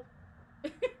file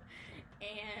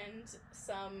and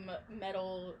some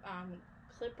metal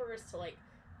clippers to like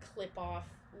clip off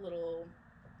little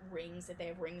rings if they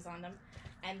have rings on them,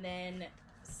 and then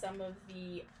some of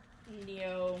the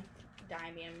neodymium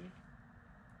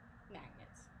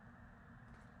magnets.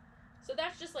 So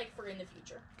that's just like for in the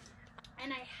future.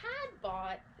 And I had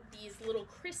bought these little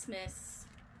Christmas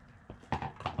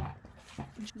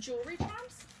jewelry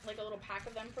charms, like a little pack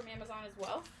of them from Amazon as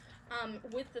well,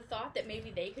 with the thought that maybe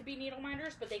they could be needle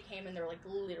minders, but they came and they're like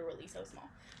literally so small.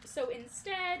 So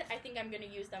instead, I think I'm going to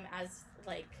use them as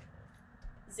like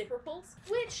zipper pulls,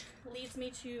 which leads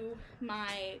me to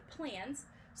my plans.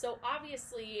 So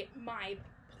obviously my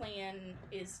plan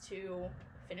is to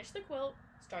finish the quilt,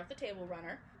 start the table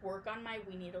runner, work on my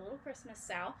We Need a Little Christmas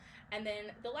Sal, and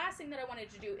then the last thing that I wanted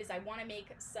to do is I want to make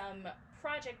some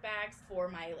project bags for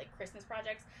my like Christmas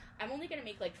projects. I'm only going to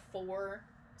make like 4,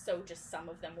 so just some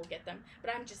of them will get them,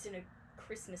 but I'm just in a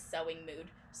Christmas sewing mood.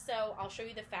 So I'll show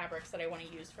you the fabrics that I want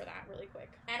to use for that really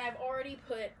quick. And I've already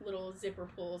put little zipper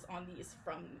pulls on these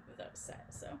from the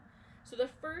set. So the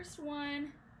first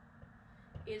one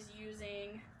is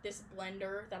using this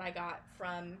blender that I got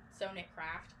from Sew Knit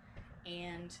Craft,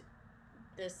 and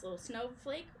this little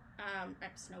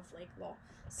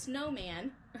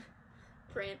snowman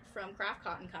print from Craft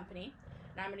Cotton Company.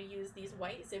 And I'm going to use these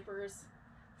white zippers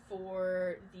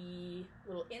for the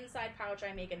little inside pouch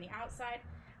I make and the outside.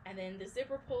 And then the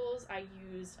zipper pulls, I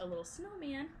used a little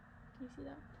snowman. Can you see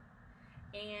that?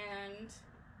 And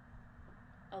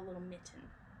a little mitten.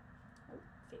 Oh,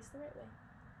 face the right way.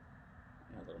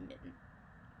 And a little mitten.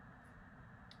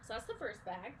 So that's the first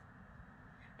bag.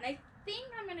 And I think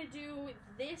I'm going to do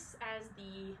this as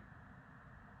the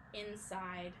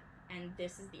inside and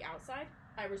this is the outside.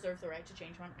 I reserve the right to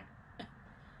change my mind.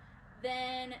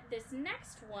 Then this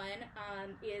next one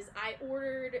is I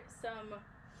ordered some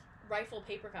Rifle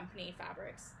Paper Company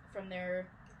fabrics from their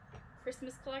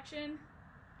Christmas collection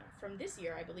from this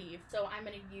year, I believe. So I'm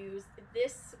going to use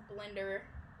this blender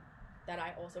that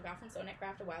I also got from Sew Knit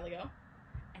Craft a while ago.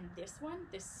 And this one,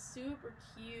 this super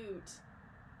cute,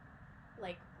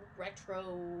 like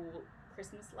retro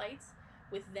Christmas lights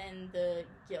with then the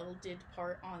gilded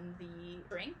part on the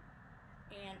string.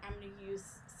 And I'm going to use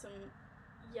some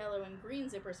yellow and green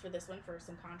zippers for this one for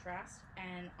some contrast.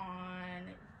 And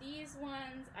on these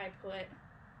ones I put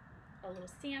a little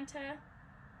Santa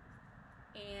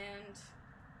and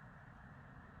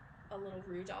a little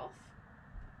Rudolph.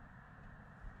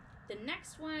 The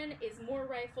next one is more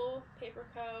Rifle Paper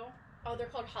Co. Oh, they're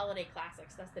called Holiday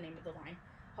Classics. That's the name of the line.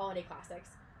 Holiday Classics.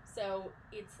 So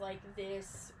it's like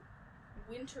this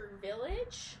winter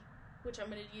village, which I'm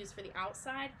going to use for the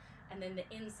outside. And then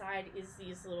the inside is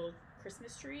these little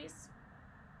Christmas trees.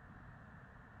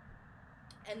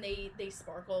 And they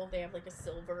sparkle. They have like a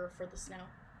silver for the snow.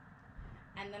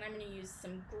 And then I'm going to use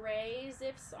some gray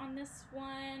zips on this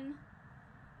one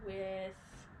with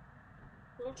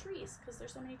little trees, because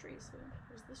there's so many trees. So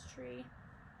there's this tree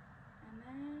and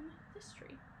then this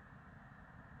tree.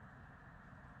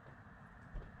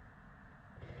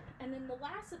 And then the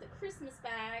last of the Christmas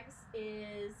bags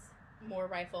is more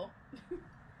Rifle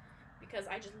because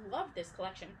I just love this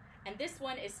collection. And this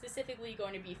one is specifically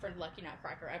going to be for Lucky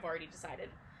Nutcracker. I've already decided.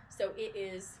 So it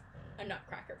is a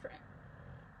Nutcracker print.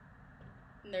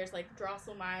 And there's like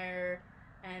Drosselmeyer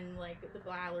and like the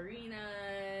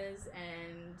ballerinas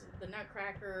and the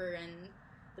Nutcracker and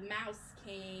the Mouse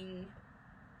King.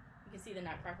 You can see the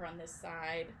Nutcracker on this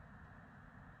side.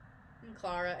 And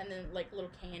Clara, and then like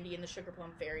little Candy and the Sugar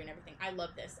Plum Fairy and everything. I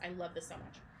love this. I love this so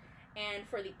much. And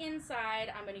for the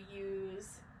inside, I'm going to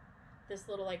use this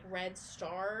little like red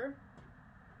star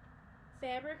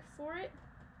fabric for it,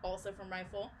 also from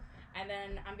Rifle. And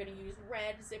then I'm going to use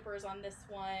red zippers on this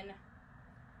one.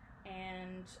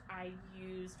 And I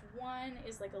used one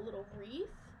is like a little wreath.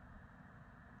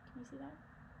 Can you see that?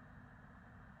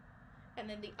 And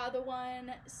then the other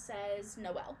one says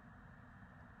Noel.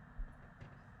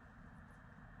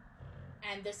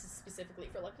 And this is specifically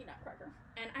for Lucky Nutcracker.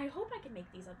 And I hope I can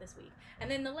make these up this week. And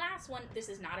then the last one, this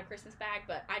is not a Christmas bag,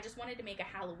 but I just wanted to make a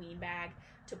Halloween bag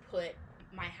to put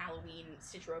my Halloween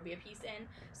Stitcherovia piece in.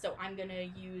 So I'm going to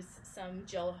use some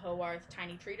Jill Howarth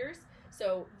Tiny Treaters.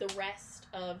 So the rest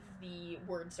of the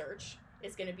word search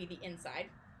is going to be the inside.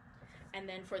 And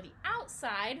then for the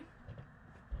outside,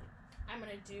 I'm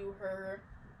going to do her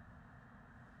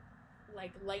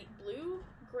like light blue,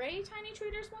 gray Tiny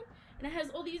Treaters one. And it has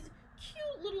all these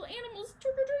cute little animals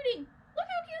trick-or-treating. Look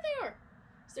how cute they are.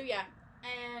 So yeah,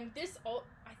 and this all,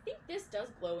 I think this does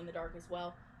glow in the dark as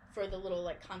well for the little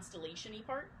like constellation-y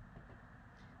part.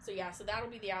 So yeah, so that'll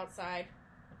be the outside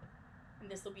and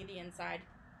this will be the inside.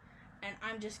 And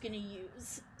I'm just gonna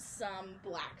use some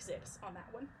black zips on that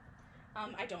one.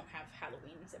 I don't have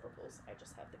Halloween zipper pulls, I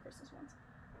just have the Christmas ones.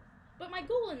 But my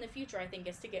goal in the future, I think,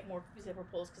 is to get more zipper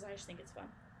pulls because I just think it's fun.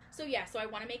 So yeah, so I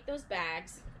want to make those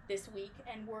bags this week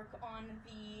and work on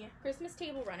the Christmas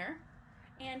table runner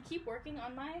and keep working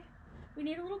on my We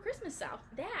Need a Little Christmas Sal.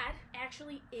 That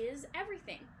actually is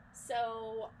everything.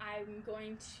 So I'm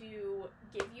going to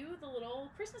give you the little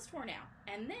Christmas tour now,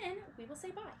 and then we will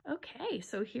say bye. Okay,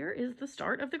 so here is the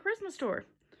start of the Christmas tour.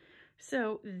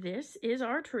 So this is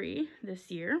our tree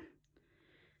this year,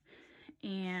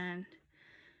 and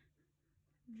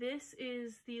this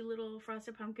is the little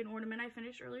frosted pumpkin ornament I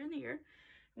finished earlier in the year.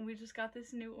 And we just got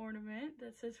this new ornament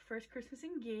that says First Christmas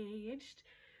Engaged,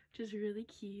 which is really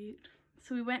cute.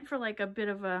 So we went for like a bit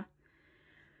of a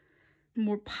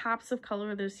more pops of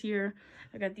color this year.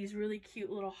 I got these really cute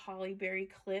little holly berry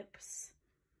clips.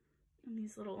 And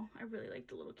these little, I really like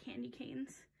the little candy canes,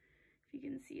 if you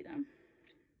can see them.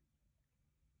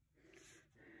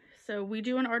 So we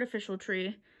do an artificial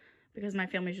tree because my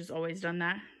family's just always done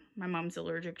that. My mom's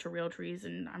allergic to real trees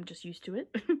and I'm just used to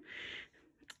it.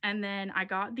 And then I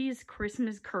got these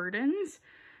Christmas curtains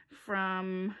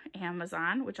from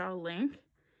Amazon, which I'll link.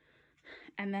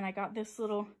 And then I got this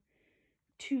little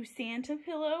To Santa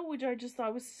pillow, which I just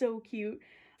thought was so cute,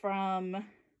 from, I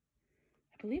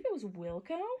believe it was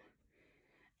Wilco.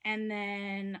 And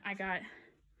then I got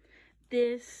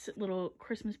this little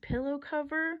Christmas pillow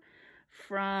cover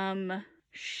from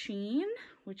Shein,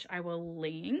 which I will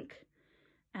link.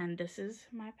 And this is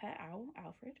my pet owl,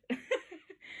 Alfred.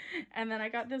 And then I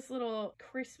got this little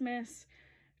Christmas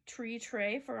tree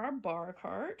tray for our bar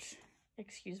cart.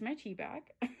 Excuse my tea bag.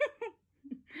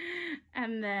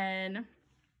 And then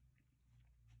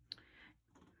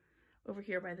over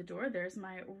here by the door, there's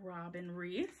my robin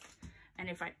wreath. And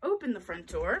if I open the front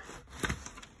door,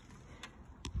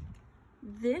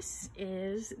 this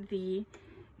is the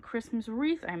Christmas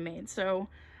wreath I made. So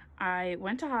I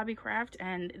went to Hobbycraft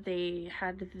and they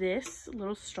had this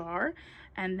little star,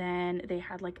 and then they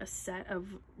had like a set of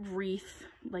wreath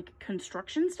like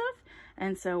construction stuff,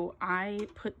 and so I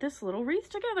put this little wreath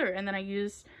together, and then I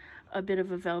used a bit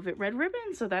of a velvet red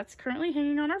ribbon, so that's currently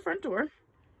hanging on our front door.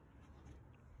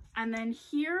 And then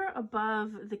here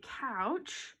above the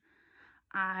couch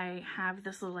I have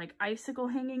this little like icicle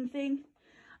hanging thing.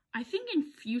 I think in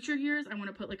future years I want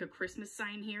to put like a Christmas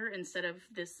sign here instead of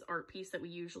this art piece that we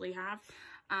usually have.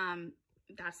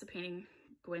 That's the painting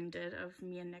Gwen did of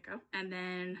me and Nico. And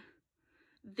then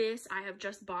this, I have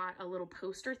just bought a little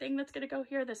poster thing that's going to go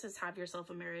here. This is Have Yourself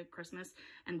a Merry Christmas,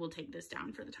 and we'll take this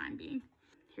down for the time being.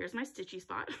 Here's my Stitchy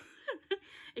spot.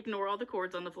 Ignore all the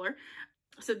cords on the floor.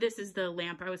 So this is the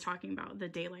lamp I was talking about, the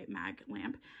Daylight Mag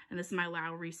lamp. And this is my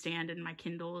Lowry stand, and my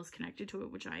Kindle is connected to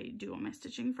it, which I do all my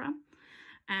stitching from.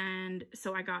 And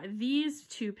so I got these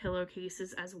two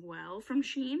pillowcases as well from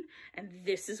Shein. And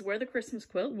this is where the Christmas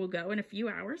quilt will go in a few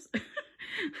hours.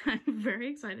 I'm very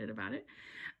excited about it.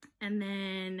 And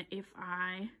then if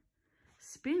I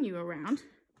spin you around,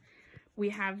 we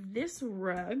have this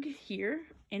rug here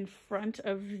in front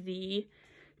of the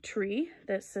tree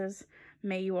that says,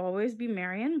 "May you always be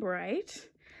merry and bright."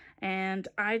 And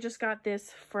I just got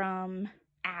this from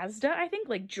Asda, I think,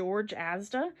 like George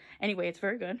Asda. Anyway, it's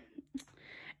very good.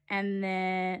 And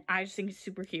then I just think it's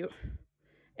super cute.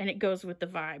 And it goes with the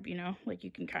vibe, you know, like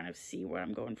you can kind of see what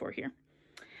I'm going for here.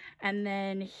 And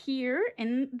then here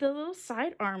in the little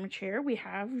side armchair, we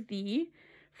have the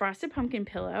frosted pumpkin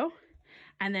pillow.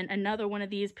 And then another one of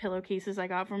these pillowcases I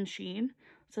got from Shein.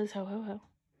 It says ho ho ho.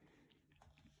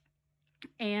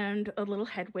 And a little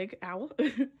Hedwig owl.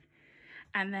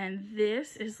 And then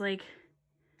this is like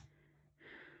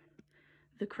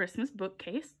the Christmas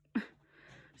bookcase.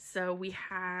 So we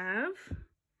have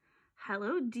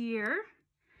Hello Dear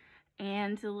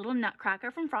and the little Nutcracker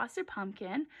from Frosted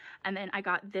Pumpkin. And then I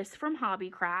got this from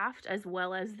Hobbycraft, as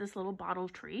well as this little bottle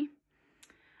tree.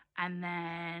 And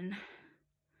then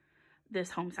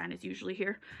this home sign is usually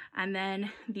here. And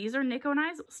then these are Nico and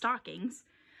I's stockings.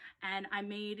 And I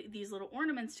made these little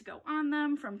ornaments to go on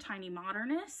them from Tiny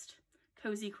Modernist.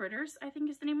 Cozy Critters, I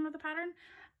think is the name of the pattern.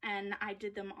 And I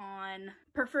did them on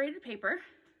perforated paper.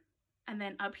 And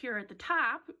then up here at the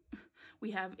top,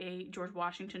 we have a George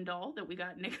Washington doll that we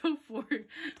got Nico for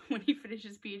when he finished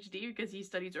his PhD, because he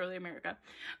studies early America.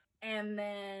 And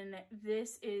then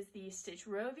this is the Stitch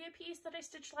Rovia piece that I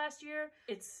stitched last year.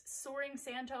 It's Soaring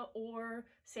Santa or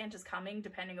Santa's Coming,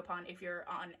 depending upon if you're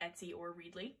on Etsy or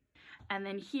Readly. And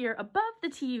then here above the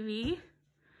TV,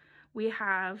 we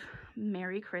have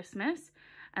Merry Christmas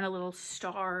and a little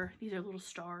star. These are little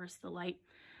stars, the light.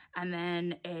 And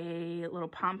then a little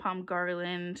pom-pom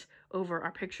garland over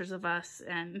our pictures of us.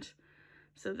 And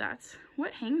so that's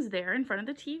what hangs there in front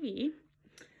of the TV.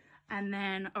 And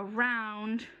then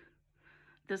around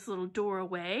this little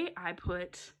doorway, I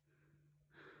put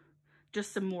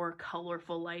just some more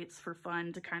colorful lights for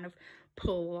fun to kind of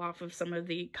pull off of some of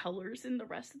the colors in the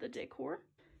rest of the decor.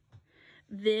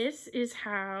 This is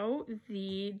how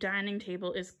the dining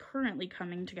table is currently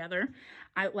coming together.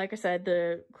 Like I said,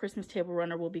 the Christmas table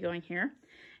runner will be going here.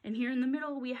 And here in the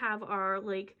middle, we have our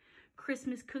like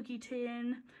Christmas cookie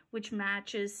tin, which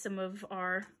matches some of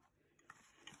our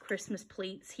Christmas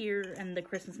plates here and the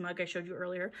Christmas mug I showed you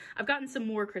earlier. I've gotten some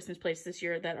more Christmas plates this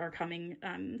year that are coming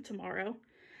tomorrow.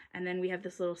 And then we have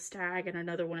this little stag and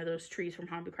another one of those trees from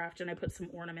Hobbycraft, and I put some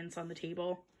ornaments on the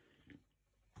table.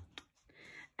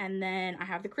 And then I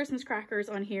have the Christmas crackers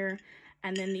on here,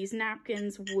 and then these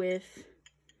napkins with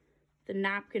the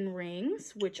napkin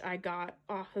rings, which I got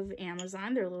off of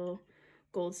Amazon. They're little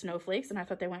gold snowflakes, and I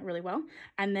thought they went really well.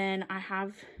 And then I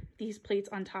have these plates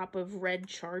on top of red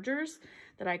chargers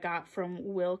that I got from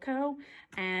Wilco,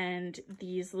 and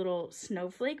these little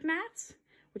snowflake mats,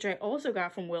 which I also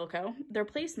got from Wilco. They're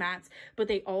placemats, but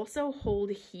they also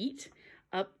hold heat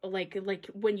up like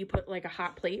when you put like a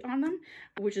hot plate on them,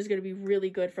 which is going to be really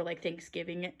good for like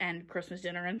Thanksgiving and Christmas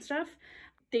dinner and stuff.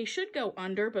 They should go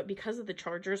under, but because of the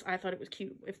chargers, I thought it was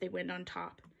cute if they went on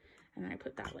top. And then I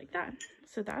put that like that.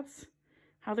 So that's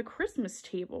how the Christmas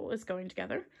table is going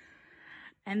together.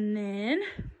 And then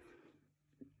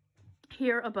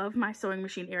here above my sewing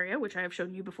machine area, which I have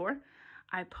shown you before,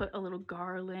 I put a little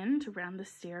garland around the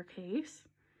staircase.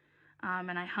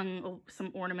 And I hung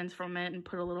some ornaments from it and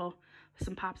put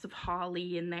some pops of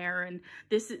holly in there. And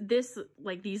this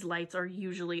like these lights are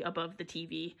usually above the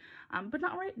TV, but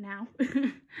not right now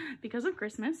because of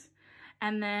Christmas.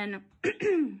 And then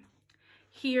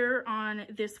here on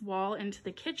this wall into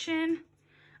the kitchen,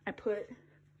 I put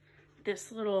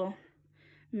this little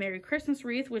Merry Christmas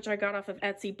wreath, which I got off of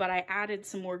Etsy, but I added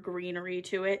some more greenery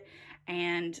to it,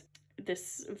 and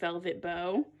this velvet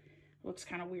bow. Looks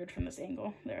kind of weird from this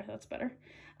angle. There, that's better.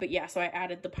 But yeah, so I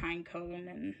added the pine cone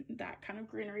and that kind of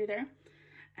greenery there.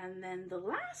 And then the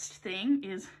last thing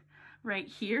is right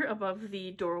here above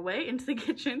the doorway into the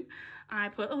kitchen. I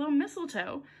put a little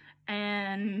mistletoe,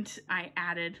 and I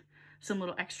added some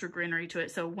little extra greenery to it.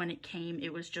 So when it came,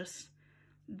 it was just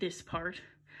this part.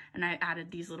 And I added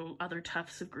these little other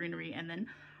tufts of greenery and then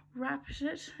wrapped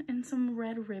it in some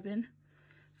red ribbon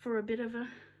for a bit of a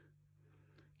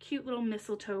cute little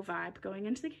mistletoe vibe going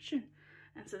into the kitchen.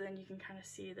 And so then you can kind of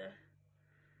see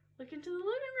look into the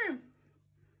living room.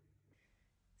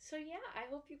 So yeah, I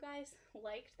hope you guys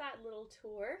liked that little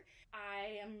tour.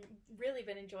 I am really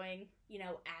been enjoying, you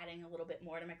know, adding a little bit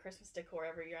more to my Christmas decor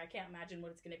every year. I can't imagine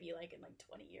what it's going to be like in like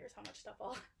 20 years, how much stuff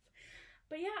I'll have.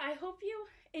 But yeah, I hope you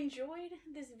enjoyed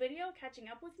this video, catching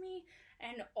up with me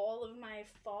and all of my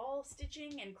fall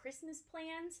stitching and Christmas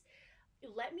plans.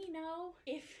 Let me know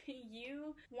if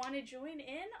you want to join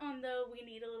in on the We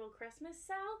Need a Little Christmas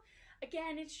Sal.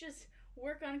 Again, it's just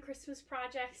work on Christmas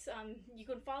projects. You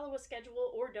can follow a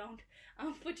schedule or don't,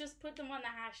 but just put them on the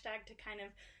hashtag to kind of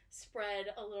spread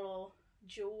a little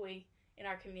joy in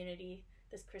our community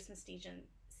this Christmas season,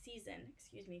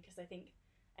 excuse me, because I think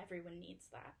everyone needs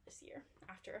that this year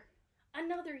after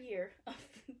another year of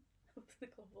the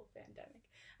global pandemic.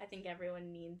 I think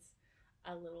everyone needs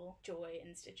a little joy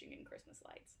in stitching and Christmas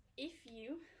lights. If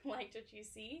you liked what you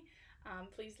see,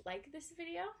 please like this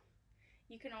video.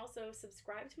 You can also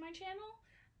subscribe to my channel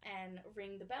and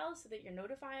ring the bell so that you're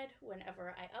notified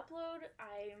whenever I upload.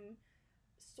 I'm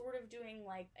sort of doing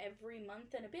like every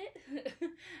month and a bit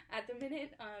at the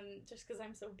minute, just because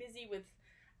I'm so busy with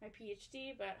my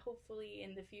PhD, but hopefully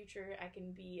in the future I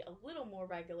can be a little more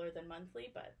regular than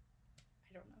monthly, but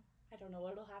I don't know. I don't know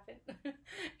what'll happen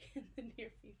in the near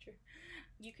future.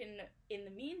 You can, in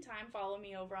the meantime, follow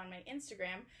me over on my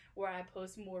Instagram, where I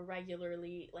post more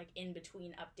regularly, like in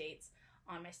between updates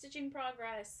on my stitching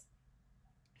progress,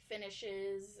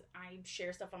 finishes. I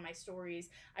share stuff on my stories.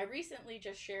 I recently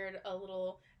just shared a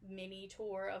little mini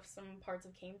tour of some parts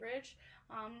of Cambridge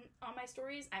on my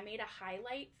stories. I made a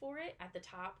highlight for it at the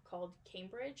top called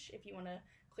Cambridge, if you want to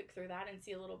click through that and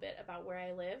see a little bit about where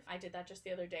I live. I did that just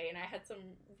the other day, and I had some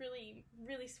really,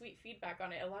 really sweet feedback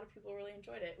on it. A lot of people really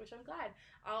enjoyed it, which I'm glad.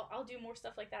 I'll do more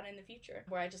stuff like that in the future,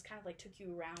 where I just kind of like took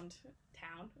you around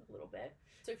town a little bit.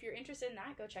 So if you're interested in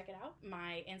that, go check it out.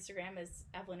 My Instagram is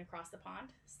Evelyn Across the Pond,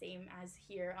 same as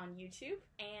here on YouTube.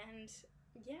 And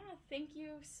yeah, thank you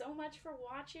so much for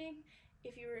watching,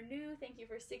 If you were new, thank you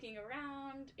for sticking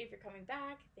around. If you're coming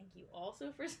back, thank you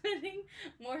also for spending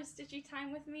more stitchy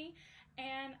time with me.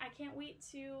 And I can't wait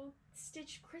to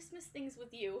stitch Christmas things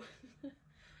with you.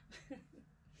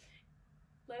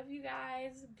 Love you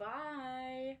guys.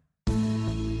 Bye.